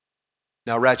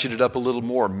 Now ratchet it up a little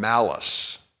more,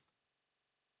 malice.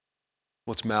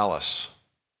 What's malice?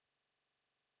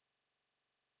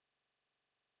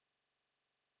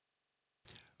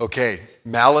 Okay,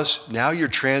 malice, now you're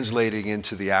translating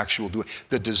into the actual doing.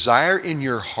 The desire in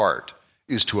your heart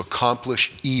is to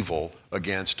accomplish evil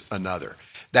against another.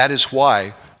 That is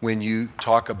why when you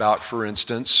talk about, for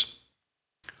instance,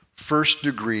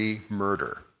 first-degree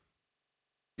murder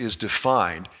is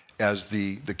defined as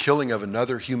the killing of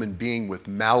another human being with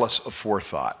malice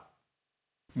aforethought,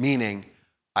 meaning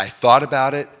I thought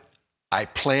about it, I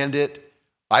planned it,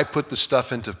 I put the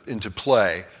stuff into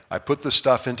play, I put the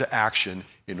stuff into action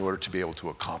in order to be able to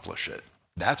accomplish it.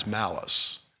 That's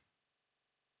malice.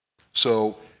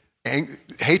 So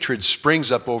hatred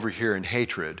springs up over here in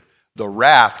hatred. The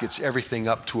wrath gets everything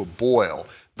up to a boil.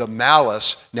 The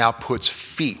malice now puts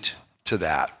feet to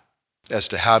that as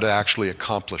to how to actually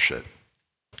accomplish it.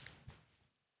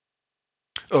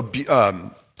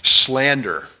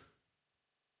 Slander.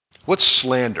 What's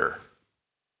slander?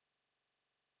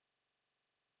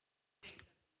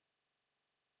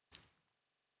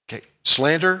 Okay,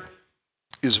 slander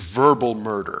is verbal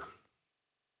murder.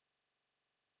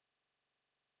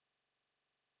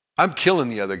 I'm killing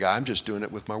the other guy, I'm just doing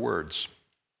it with my words.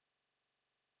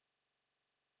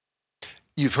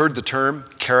 You've heard the term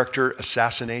character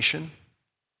assassination?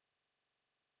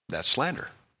 That's slander.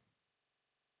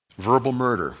 Verbal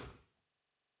murder.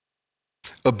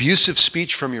 Abusive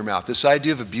speech from your mouth. This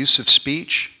idea of abusive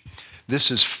speech, this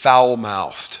is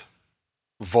foul-mouthed,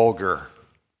 vulgar.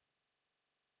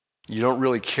 You don't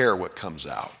really care what comes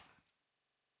out.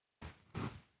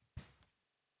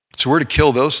 So we're to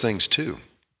kill those things too.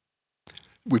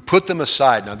 We put them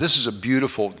aside. Now this is a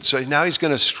beautiful, so now he's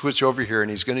going to switch over here and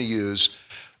he's going to use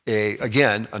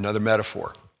again, another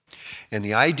metaphor. And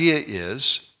the idea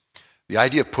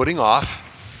of putting off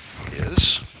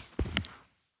is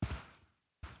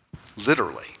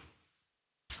literally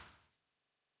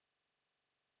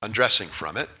undressing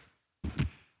from it,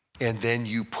 and then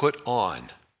you put on.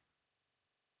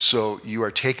 So you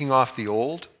are taking off the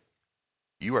old,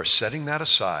 you are setting that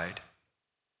aside,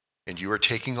 and you are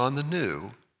taking on the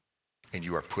new, and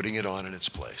you are putting it on in its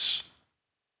place.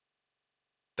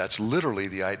 That's literally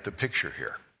the picture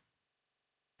here.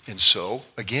 And so,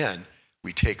 again,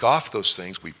 we take off those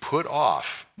things, we put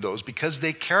off those because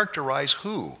they characterize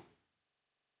who?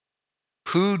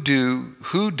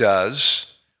 Who does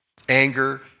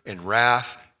anger and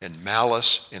wrath and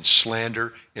malice and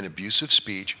slander and abusive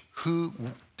speech? Who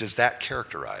does that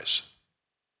characterize?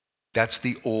 That's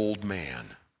the old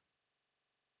man.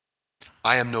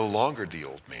 I am no longer the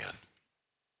old man.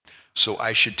 So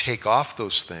I should take off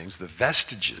those things, the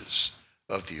vestiges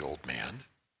of the old man,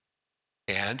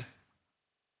 and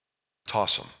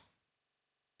toss them.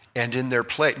 And in their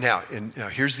place, now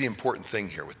here's the important thing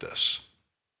here with this.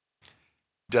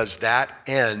 Does that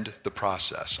end the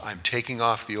process? I'm taking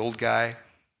off the old guy.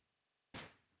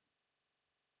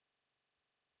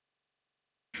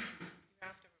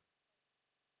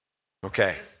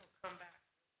 Okay.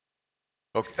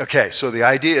 Okay, so the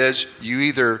idea is you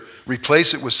either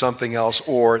replace it with something else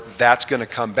or that's going to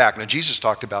come back. Now, Jesus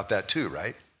talked about that too,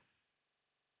 right?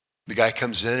 The guy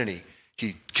comes in and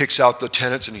he kicks out the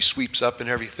tenants and he sweeps up and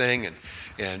everything,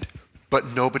 but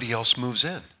nobody else moves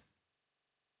in.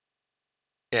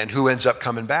 And who ends up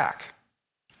coming back?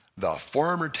 The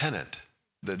former tenant,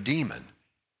 the demon.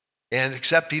 And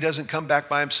except he doesn't come back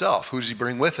by himself. Who does he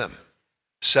bring with him?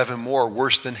 7 more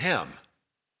worse than him.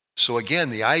 So again,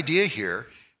 the idea here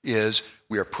is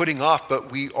we are putting off,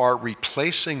 but we are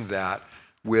replacing that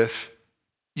with,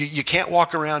 you can't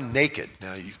walk around naked.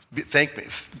 Now,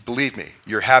 believe me,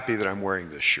 you're happy that I'm wearing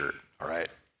this shirt, all right?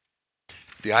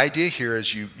 The idea here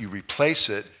is you replace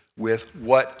it with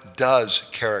what does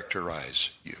characterize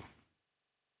you.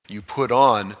 You put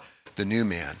on the new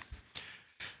man.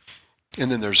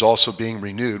 And then there's also being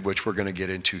renewed, which we're going to get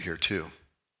into here too.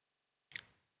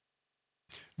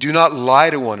 Do not lie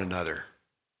to one another.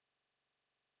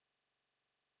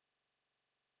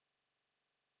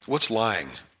 What's lying?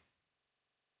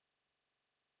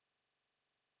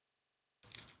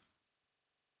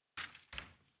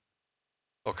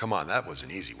 Oh, come on, that was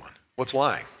an easy one. What's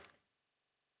lying?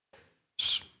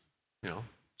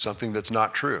 Something that's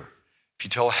not true. If you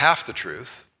tell half the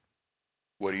truth,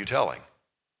 what are you telling?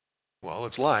 Well,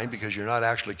 it's lying because you're not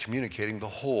actually communicating the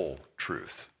whole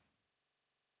truth.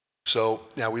 So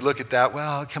now we look at that,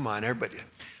 well, come on, everybody.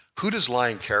 Who does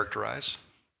lying characterize?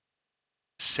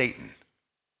 Satan.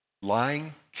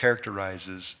 Lying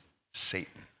characterizes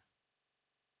Satan.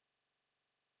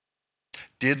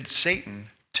 Did Satan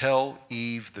tell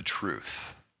Eve the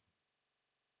truth?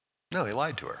 No, he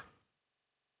lied to her.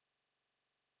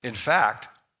 In fact,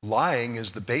 lying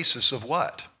is the basis of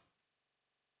what?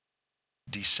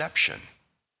 Deception.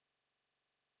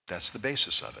 That's the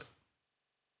basis of it.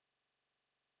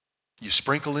 You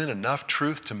sprinkle in enough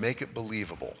truth to make it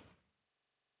believable.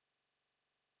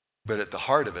 But at the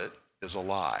heart of it is a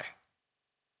lie.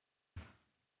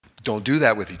 Don't do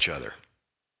that with each other.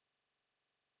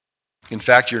 In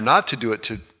fact, you're not to do it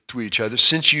to each other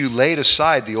since you laid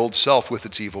aside the old self with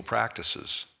its evil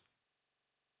practices.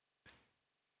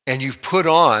 And you've put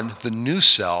on the new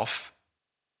self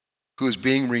who is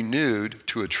being renewed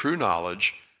to a true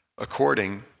knowledge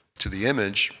according to the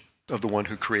image of the one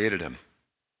who created him.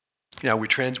 Now we're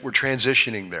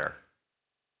transitioning there.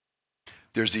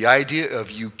 There's the idea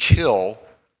of you kill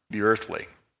the earthly.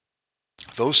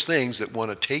 Those things that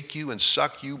want to take you and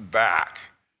suck you back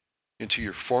into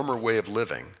your former way of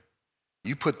living,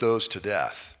 you put those to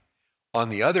death. On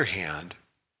the other hand,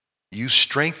 you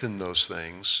strengthen those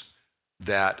things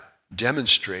that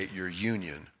demonstrate your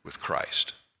union with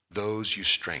Christ. Those you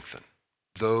strengthen.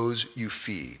 Those you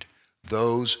feed.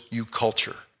 Those you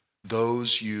culture.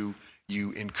 Those you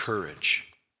encourage.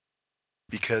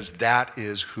 Because that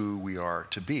is who we are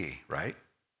to be, right?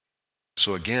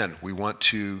 So again, we want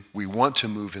to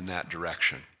move in that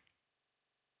direction.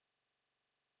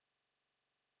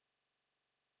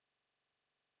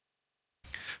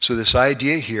 So this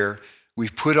idea here,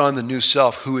 we've put on the new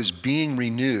self who is being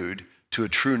renewed to a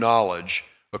true knowledge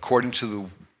according to the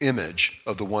image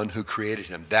of the one who created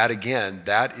him. That again,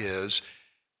 that is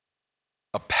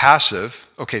a passive.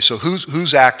 Okay, so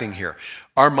who's acting here?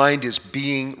 Our mind is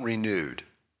being renewed.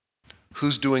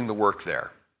 Who's doing the work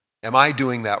there? Am I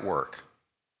doing that work?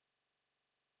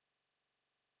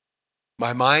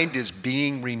 My mind is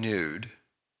being renewed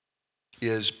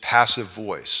is passive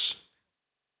voice.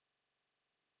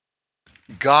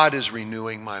 God is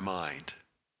renewing my mind.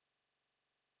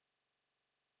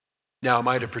 Now, am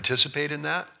I to participate in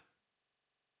that?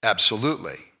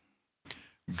 Absolutely.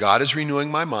 God is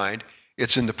renewing my mind.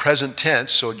 It's in the present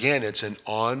tense, so again, it's an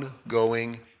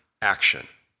ongoing action.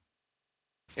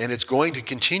 And it's going to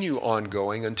continue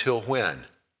ongoing until when?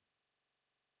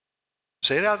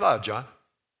 Say it out loud, John.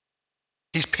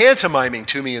 He's pantomiming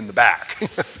to me in the back.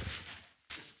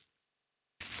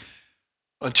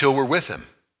 Until we're with him.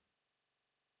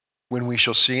 When we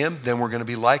shall see him, then we're going to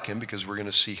be like him because we're going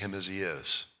to see him as he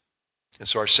is. And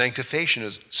so our sanctification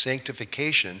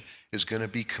is going to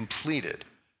be completed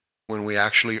when we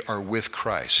actually are with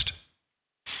Christ.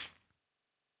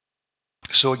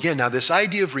 So again, now this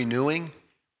idea of renewing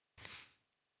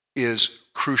is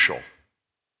crucial.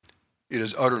 It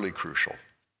is utterly crucial.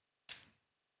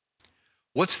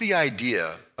 What's the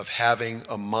idea of having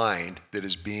a mind that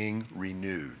is being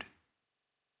renewed?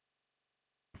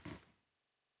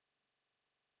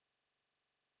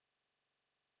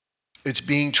 It's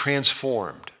being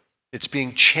transformed. It's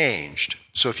being changed.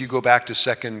 So if you go back to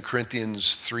 2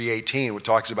 Corinthians 3:18, it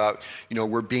talks about,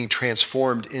 we're being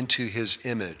transformed into his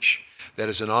image. That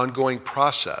is an ongoing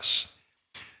process.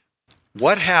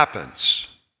 What happens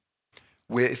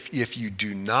if you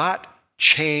do not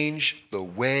change the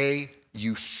way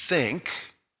you think?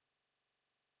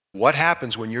 What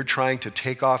happens when you're trying to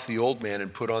take off the old man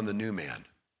and put on the new man?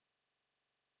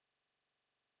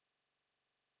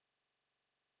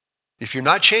 If you're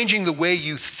not changing the way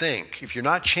you think, if you're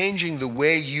not changing the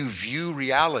way you view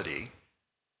reality,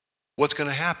 what's going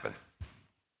to happen?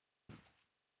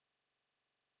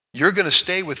 You're going to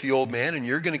stay with the old man and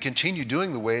you're going to continue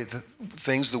doing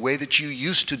things the way that you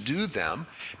used to do them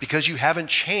because you haven't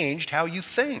changed how you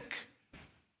think.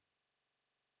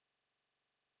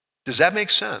 Does that make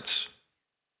sense?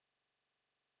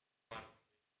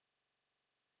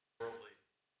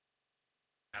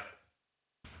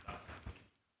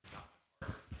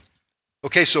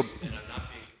 Okay, so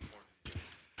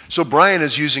Brian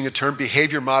is using a term,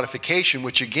 behavior modification,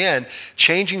 which again,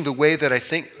 changing the way that I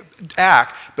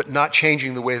act, but not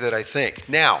changing the way that I think.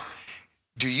 Now,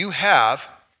 do you have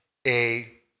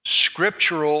a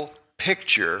scriptural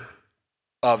picture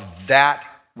of that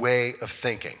way of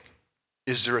thinking?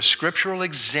 Is there a scriptural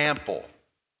example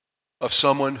of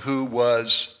someone who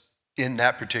was in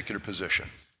that particular position?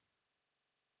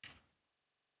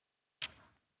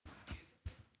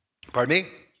 Pardon me?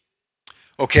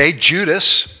 Okay,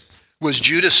 Judas. Was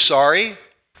Judas sorry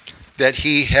that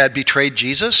he had betrayed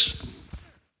Jesus?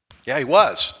 Yeah, he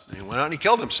was. He went out and he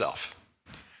killed himself.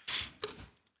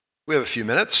 We have a few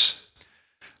minutes.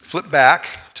 Flip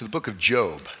back to the book of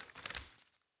Job.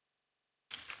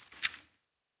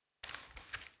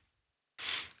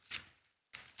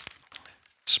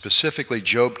 Specifically,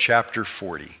 Job chapter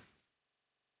 40.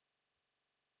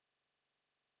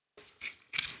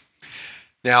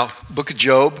 Now, book of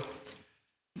Job.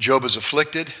 Job is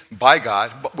afflicted by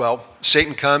God. Well,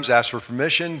 Satan comes, asks for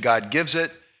permission. God gives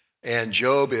it. And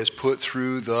Job is put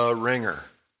through the ringer.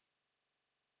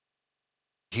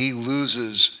 He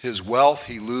loses his wealth.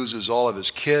 He loses all of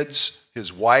his kids.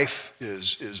 His wife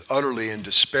is utterly in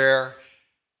despair.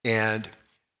 And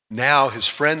now his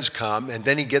friends come, and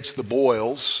then he gets the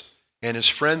boils. And his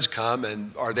friends come,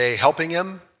 and are they helping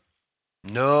him?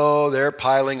 No, they're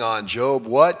piling on. Job,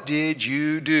 what did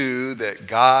you do that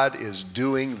God is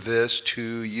doing this to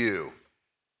you?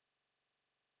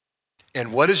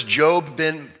 And what has Job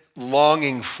been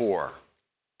longing for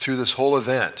through this whole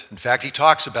event? In fact, he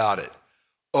talks about it.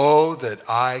 Oh, that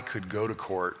I could go to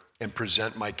court and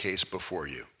present my case before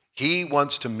you. He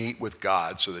wants to meet with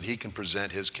God so that he can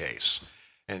present his case.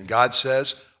 And God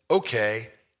says, okay,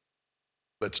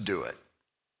 let's do it.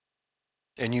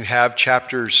 And you have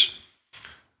chapters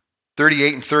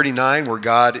 38 and 39 where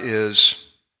God is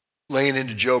laying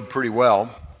into Job pretty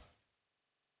well.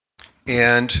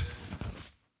 And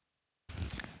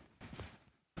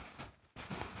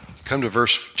come to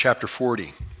chapter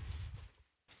 40.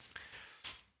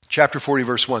 Chapter 40,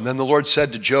 verse 1. Then the Lord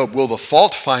said to Job, will the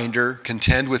fault finder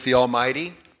contend with the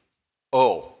Almighty?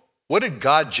 Oh, what did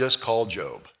God just call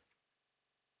Job?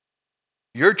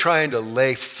 You're trying to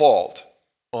lay fault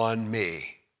on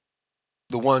me,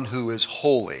 the one who is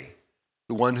holy,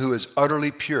 the one who is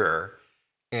utterly pure,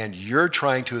 and you're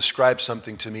trying to ascribe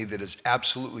something to me that is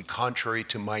absolutely contrary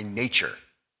to my nature.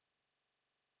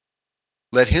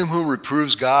 Let him who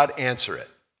reproves God answer it.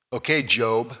 Okay,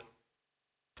 Job,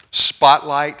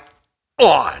 spotlight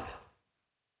on.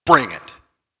 Bring it.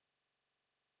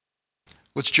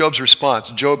 What's Job's response?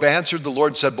 Job answered the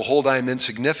Lord and said, behold, I am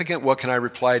insignificant. What can I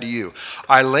reply to you?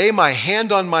 I lay my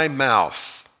hand on my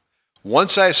mouth.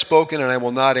 Once I have spoken and I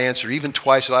will not answer, even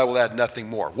twice I will add nothing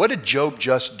more. What did Job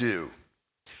just do?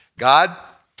 God,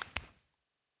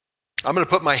 I'm going to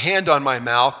put my hand on my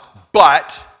mouth,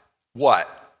 but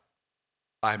what?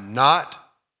 I'm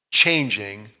not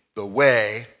changing the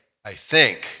way I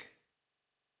think.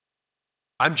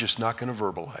 I'm just not going to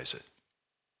verbalize it.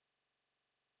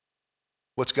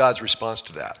 What's God's response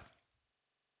to that?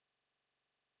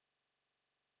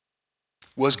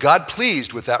 Was God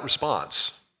pleased with that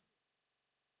response?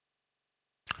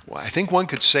 Well, I think one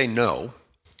could say no.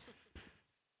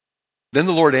 Then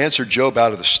the Lord answered Job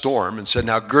out of the storm and said,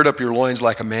 now gird up your loins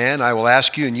like a man. I will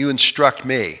ask you and you instruct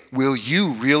me. Will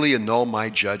you really annul my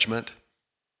judgment?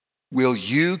 Will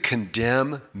you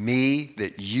condemn me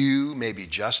that you may be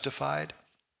justified?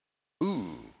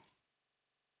 Ooh.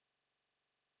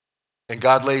 And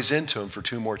God lays into him for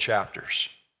 2 more chapters.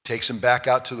 Takes him back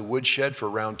out to the woodshed for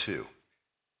round 2.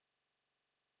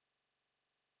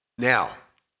 Now,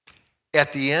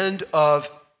 at the end of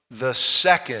the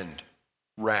second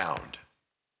round,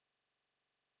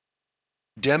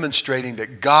 demonstrating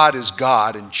that God is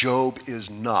God and Job is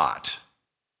not,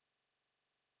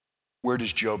 where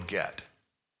does Job get?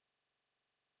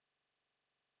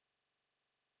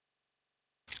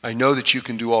 I know that you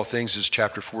can do all things, is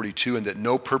chapter 42, and that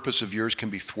no purpose of yours can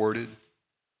be thwarted.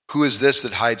 Who is this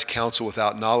that hides counsel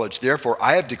without knowledge? Therefore,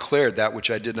 I have declared that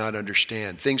which I did not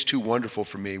understand, things too wonderful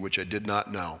for me which I did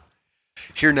not know.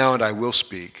 Hear now, and I will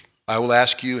speak. I will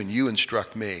ask you, and you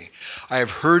instruct me. I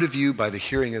have heard of you by the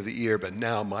hearing of the ear, but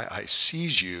now my eye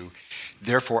sees you.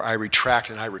 Therefore I retract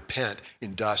and I repent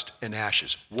in dust and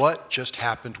ashes. What just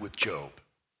happened with Job?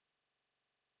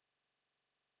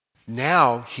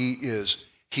 Now he is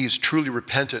truly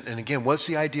repentant. And again, what's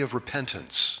the idea of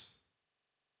repentance?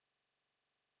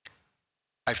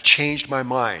 I've changed my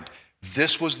mind.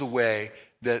 This was the way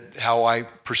that how I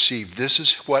perceived. This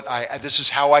is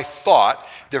how I thought.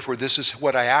 Therefore, this is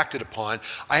what I acted upon.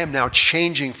 I am now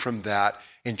changing from that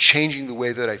and changing the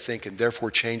way that I think, and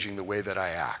therefore changing the way that I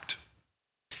act.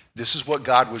 This is what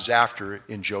God was after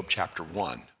in Job chapter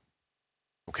 1.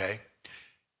 Okay?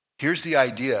 Here's the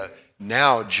idea.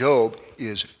 Now Job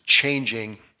is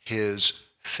changing his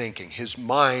thinking. His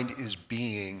mind is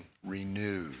being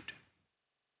renewed.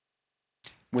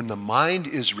 When the mind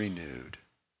is renewed,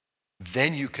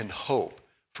 then you can hope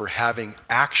for having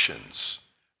actions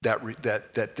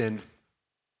that then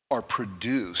are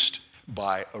produced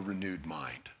by a renewed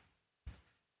mind.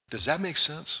 Does that make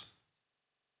sense?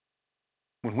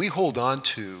 When we hold on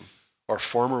to our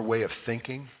former way of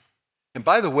thinking, and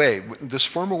by the way, this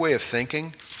former way of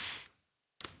thinking,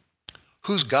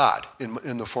 who's God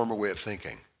in the former way of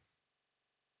thinking?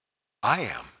 I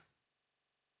am.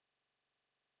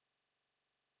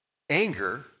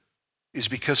 Anger is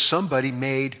because somebody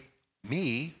made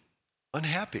me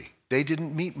unhappy. They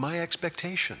didn't meet my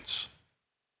expectations.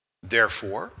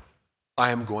 Therefore,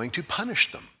 I am going to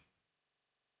punish them.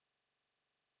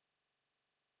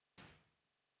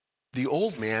 The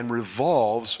old man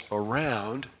revolves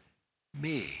around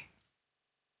me.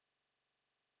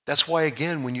 That's why,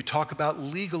 again, when you talk about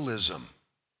legalism,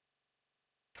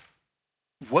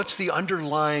 what's the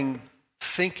underlying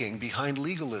thinking behind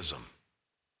legalism?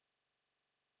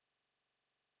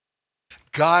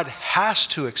 God has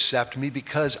to accept me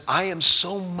because I am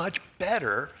so much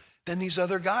better than these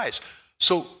other guys.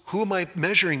 So who am I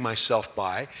measuring myself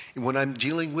by when I'm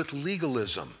dealing with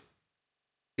legalism?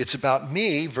 It's about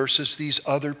me versus these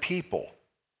other people.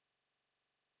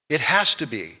 It has to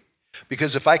be.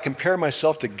 Because if I compare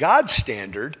myself to God's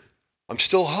standard, I'm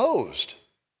still hosed.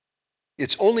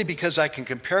 It's only because I can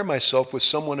compare myself with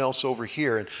someone else over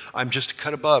here, and I'm just a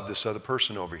cut above this other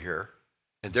person over here,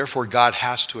 and therefore God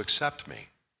has to accept me.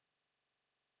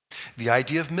 The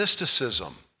idea of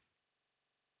mysticism.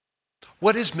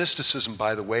 What is mysticism,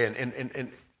 by the way,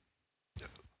 and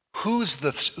who's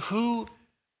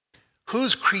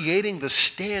creating the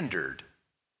standard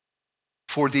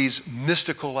for these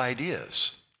mystical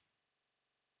ideas?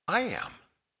 I am.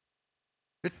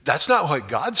 That's not what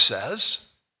God says.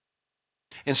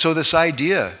 And so this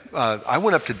idea, I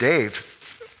went up to Dave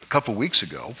a couple weeks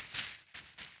ago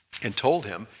and told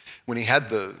him when he had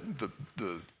the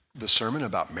sermon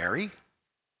about Mary,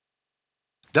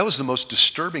 that was the most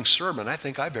disturbing sermon I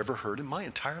think I've ever heard in my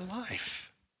entire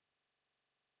life.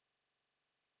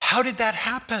 How did that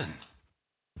happen?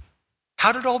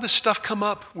 How did all this stuff come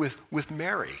up with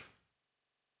Mary?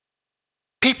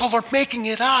 People are making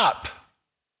it up.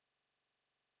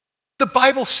 The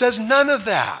Bible says none of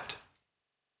that.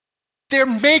 They're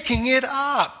making it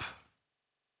up.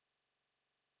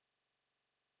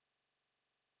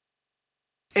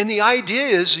 And the idea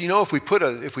is,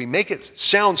 if we make it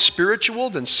sound spiritual,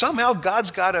 then somehow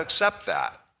God's got to accept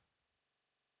that.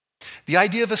 The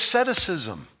idea of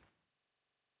asceticism.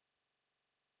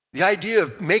 The idea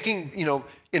of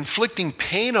inflicting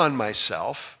pain on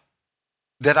myself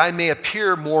that I may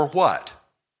appear more what?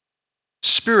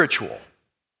 Spiritual.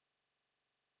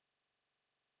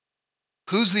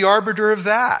 Who's the arbiter of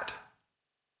that?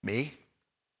 Me.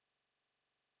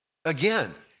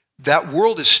 Again, that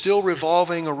world is still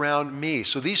revolving around me.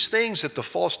 So these things that the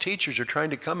false teachers are trying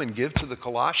to come and give to the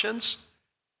Colossians,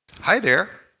 hi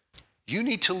there, you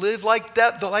need to live like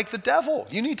the devil.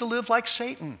 You need to live like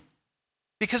Satan.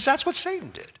 Because that's what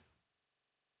Satan did.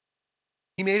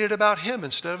 He made it about him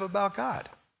instead of about God.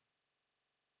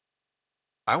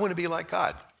 I want to be like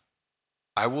God.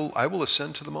 I will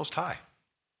ascend to the Most High.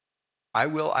 I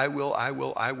will.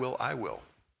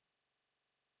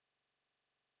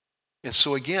 And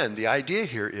so again, the idea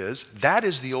here is that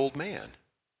is the old man.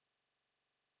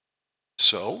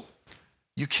 So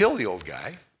you kill the old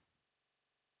guy.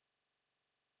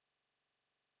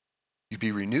 You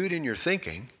be renewed in your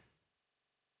thinking.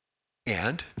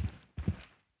 And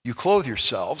you clothe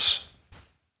yourselves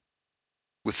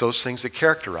with those things that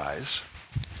characterize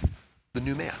the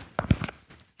new man.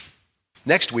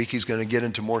 Next week, he's going to get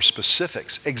into more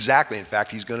specifics. Exactly. In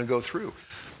fact, he's going to go through.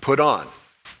 Put on,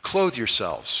 clothe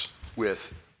yourselves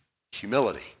with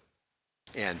humility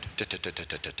and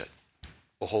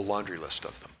a whole laundry list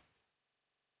of them.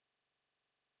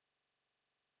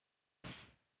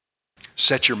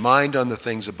 Set your mind on the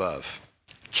things above.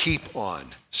 Keep on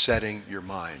setting your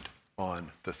mind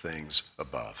on the things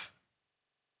above.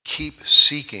 Keep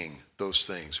seeking those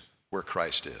things where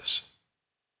Christ is.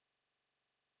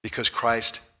 Because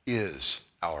Christ is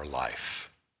our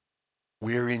life.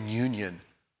 We're in union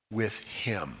with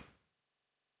him.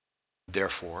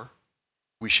 Therefore,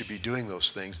 we should be doing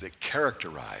those things that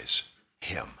characterize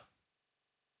him.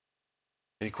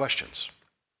 Any questions?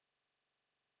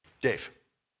 Dave.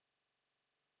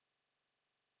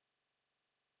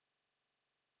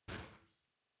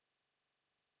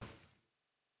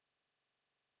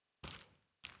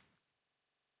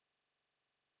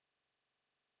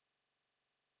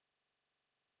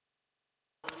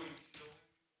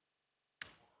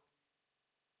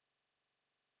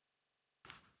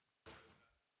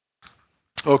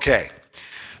 Okay,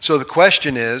 so the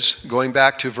question is, going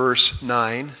back to verse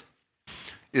 9,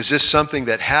 is this something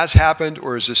that has happened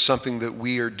or is this something that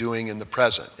we are doing in the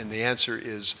present? And the answer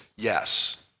is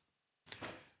yes.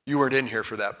 You weren't in here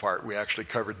for that part. We actually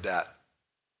covered that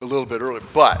a little bit earlier.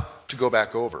 But to go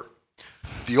back over,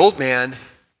 the old man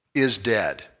is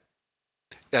dead.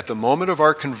 At the moment of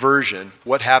our conversion,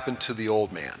 what happened to the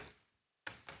old man?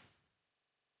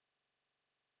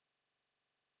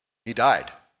 He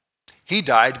died. He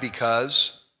died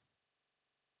because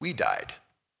we died.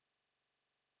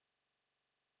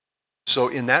 So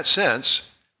in that sense,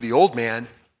 the old man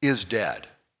is dead,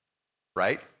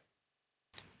 right?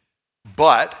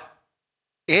 But,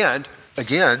 and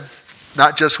again,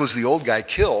 not just was the old guy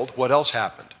killed, what else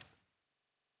happened?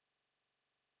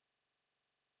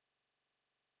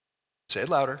 Say it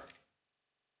louder.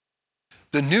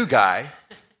 The new guy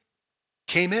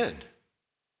came in.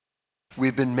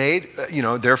 We've been made,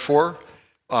 therefore,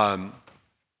 the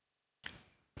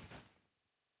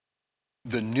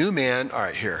new man, all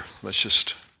right, here, let's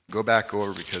just go back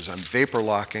over because I'm vapor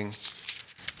locking.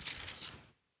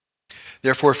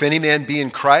 Therefore, if any man be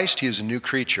in Christ, he is a new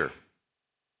creature.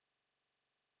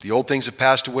 The old things have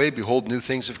passed away, behold, new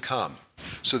things have come.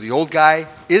 So the old guy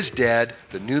is dead,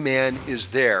 the new man is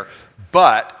there,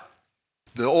 but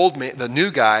the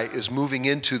new guy is moving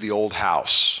into the old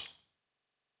house.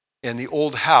 And the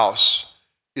old house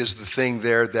is the thing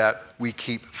there that we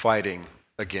keep fighting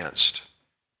against.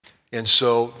 And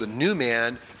so the new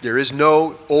man, there is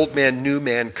no old man, new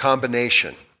man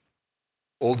combination.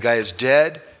 Old guy is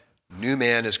dead, new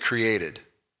man is created.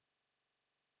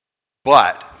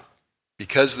 But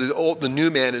because the new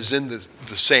man is in the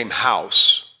same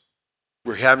house,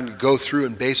 we're having to go through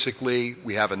and basically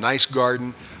we have a nice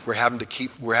garden, we're having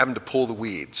to pull the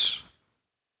weeds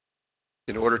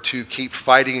in order to keep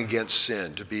fighting against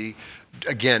sin, to be,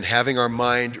 again, having our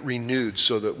mind renewed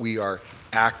so that we are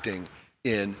acting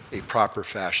in a proper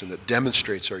fashion that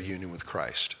demonstrates our union with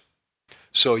Christ.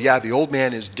 So yeah, the old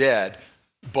man is dead,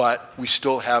 but we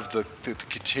still have the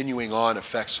continuing on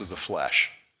effects of the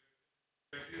flesh.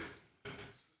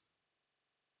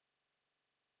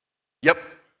 Yep.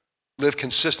 Live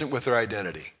consistent with their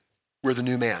identity. We're the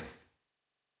new man.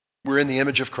 We're in the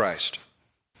image of Christ.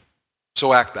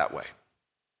 So act that way.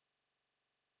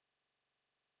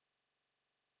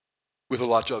 With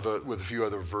a few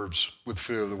other verbs, with a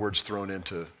few other words thrown in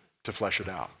to flesh it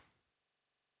out.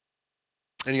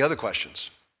 Any other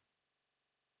questions?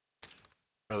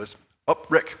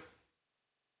 Rick.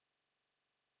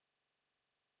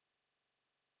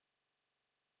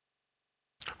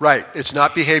 Right, it's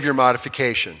not behavior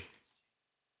modification.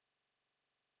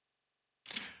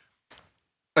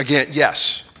 Again,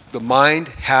 yes, the mind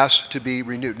has to be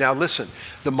renewed. Now listen,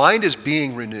 the mind is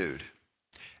being renewed.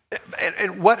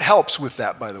 And what helps with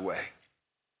that, by the way?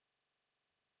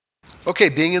 Okay,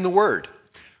 being in the Word.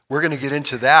 We're going to get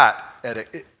into that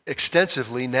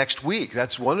extensively next week.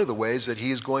 That's one of the ways that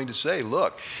he is going to say,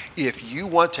 look, if you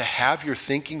want to have your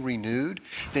thinking renewed,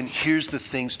 then here's the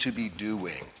things to be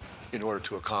doing in order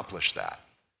to accomplish that.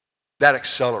 That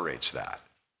accelerates that.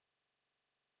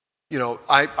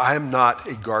 I'm not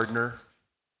a gardener.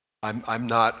 I'm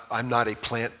not a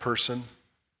plant person.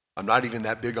 I'm not even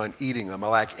that big on eating them. I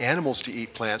like animals to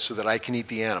eat plants so that I can eat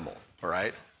the animal, all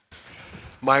right?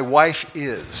 My wife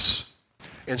is.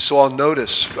 And so I'll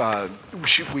notice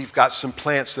we've got some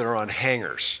plants that are on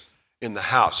hangers in the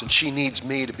house, and she needs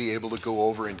me to be able to go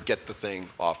over and get the thing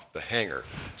off the hanger.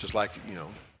 Just like,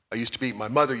 my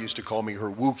mother used to call me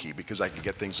her Wookiee because I could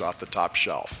get things off the top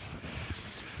shelf.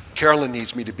 Carolyn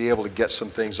needs me to be able to get some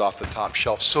things off the top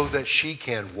shelf so that she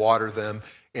can water them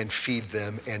and feed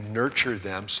them and nurture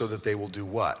them so that they will do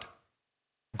what?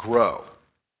 Grow.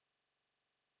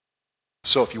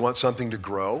 So if you want something to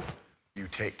grow, you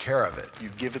take care of it. You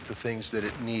give it the things that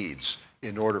it needs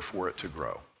in order for it to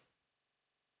grow.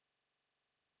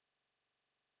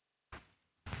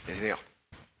 Anything else?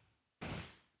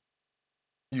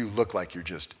 You look like you're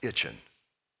just itching.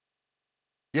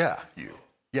 Yeah, you.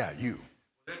 Yeah, you.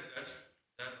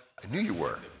 I knew you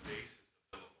were.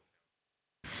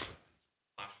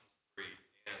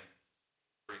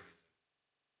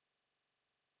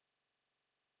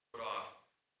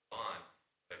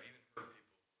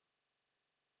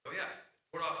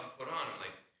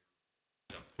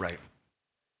 Right.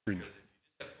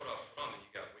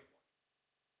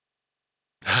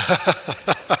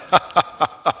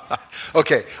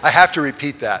 Okay, I have to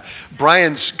repeat that.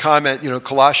 Brian's comment,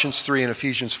 Colossians 3 and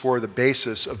Ephesians 4 are the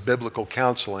basis of biblical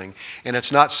counseling, and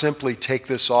it's not simply take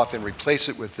this off and replace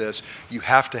it with this. You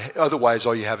have to, otherwise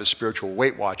all you have is spiritual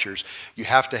Weight Watchers. You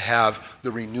have to have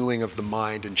the renewing of the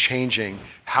mind and changing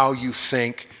how you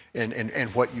think and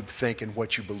what you think and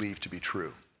what you believe to be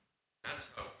true.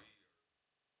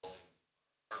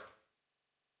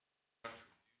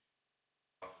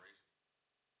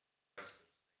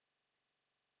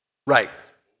 Right.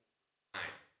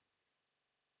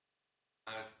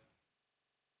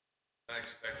 I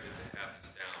expected to have this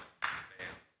down. Bam.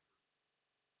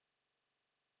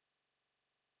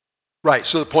 Right.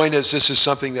 So the point is, this is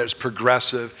something that is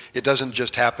progressive. It doesn't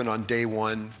just happen on day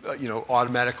one.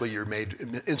 Automatically you're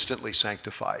made instantly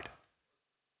sanctified.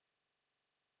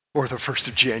 Or the 1st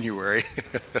of January.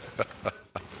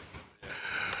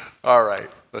 All right.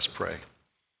 Let's pray.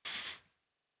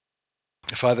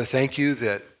 Father, thank you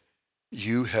that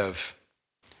you have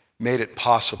made it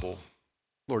possible.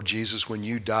 Lord Jesus, when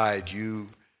you died, you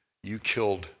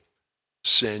killed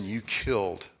sin. You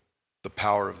killed the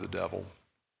power of the devil.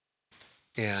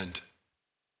 And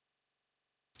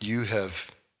you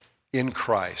have, in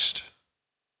Christ,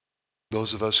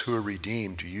 those of us who are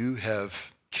redeemed, you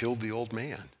have killed the old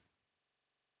man.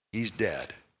 He's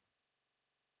dead.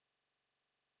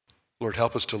 Lord,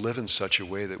 help us to live in such a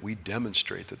way that we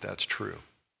demonstrate that that's true.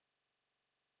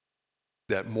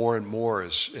 That more and more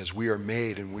as we are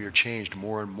made and we are changed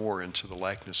more and more into the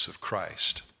likeness of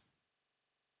Christ,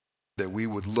 that we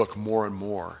would look more and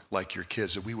more like your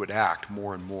kids, that we would act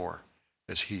more and more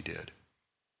as he did.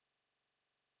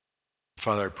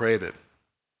 Father, I pray that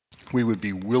we would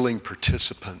be willing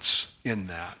participants in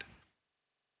that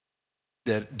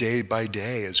day by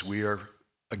day as we are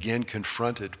again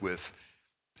confronted with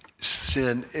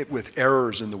sin, with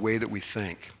errors in the way that we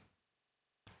think,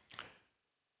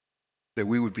 that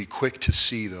we would be quick to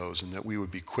see those and that we would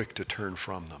be quick to turn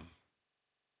from them.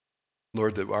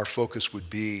 Lord, that our focus would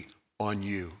be on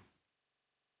you,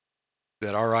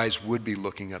 that our eyes would be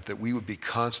looking up, that we would be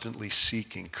constantly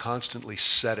seeking, constantly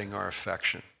setting our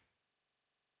affection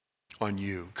on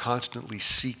you, constantly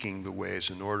seeking the ways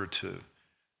in order to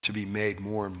be made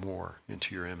more and more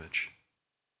into your image.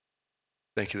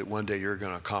 Thank you that one day you're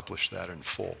going to accomplish that in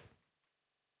full.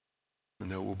 And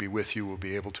that we'll be with you, we'll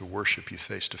be able to worship you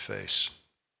face to face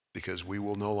because we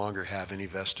will no longer have any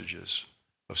vestiges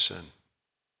of sin.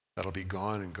 That'll be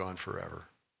gone and gone forever.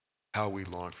 How we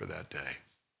long for that day.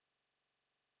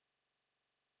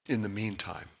 In the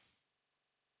meantime,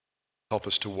 help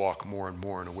us to walk more and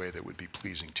more in a way that would be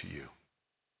pleasing to you,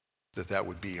 that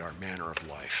would be our manner of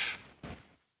life.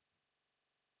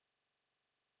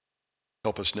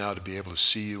 Help us now to be able to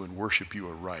see you and worship you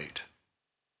aright,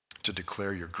 to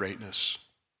declare your greatness,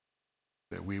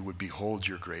 that we would behold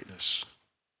your greatness,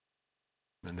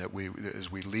 and that we,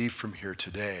 as we leave from here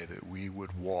today, that we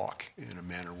would walk in a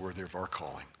manner worthy of our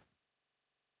calling.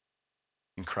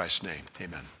 In Christ's name,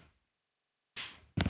 amen.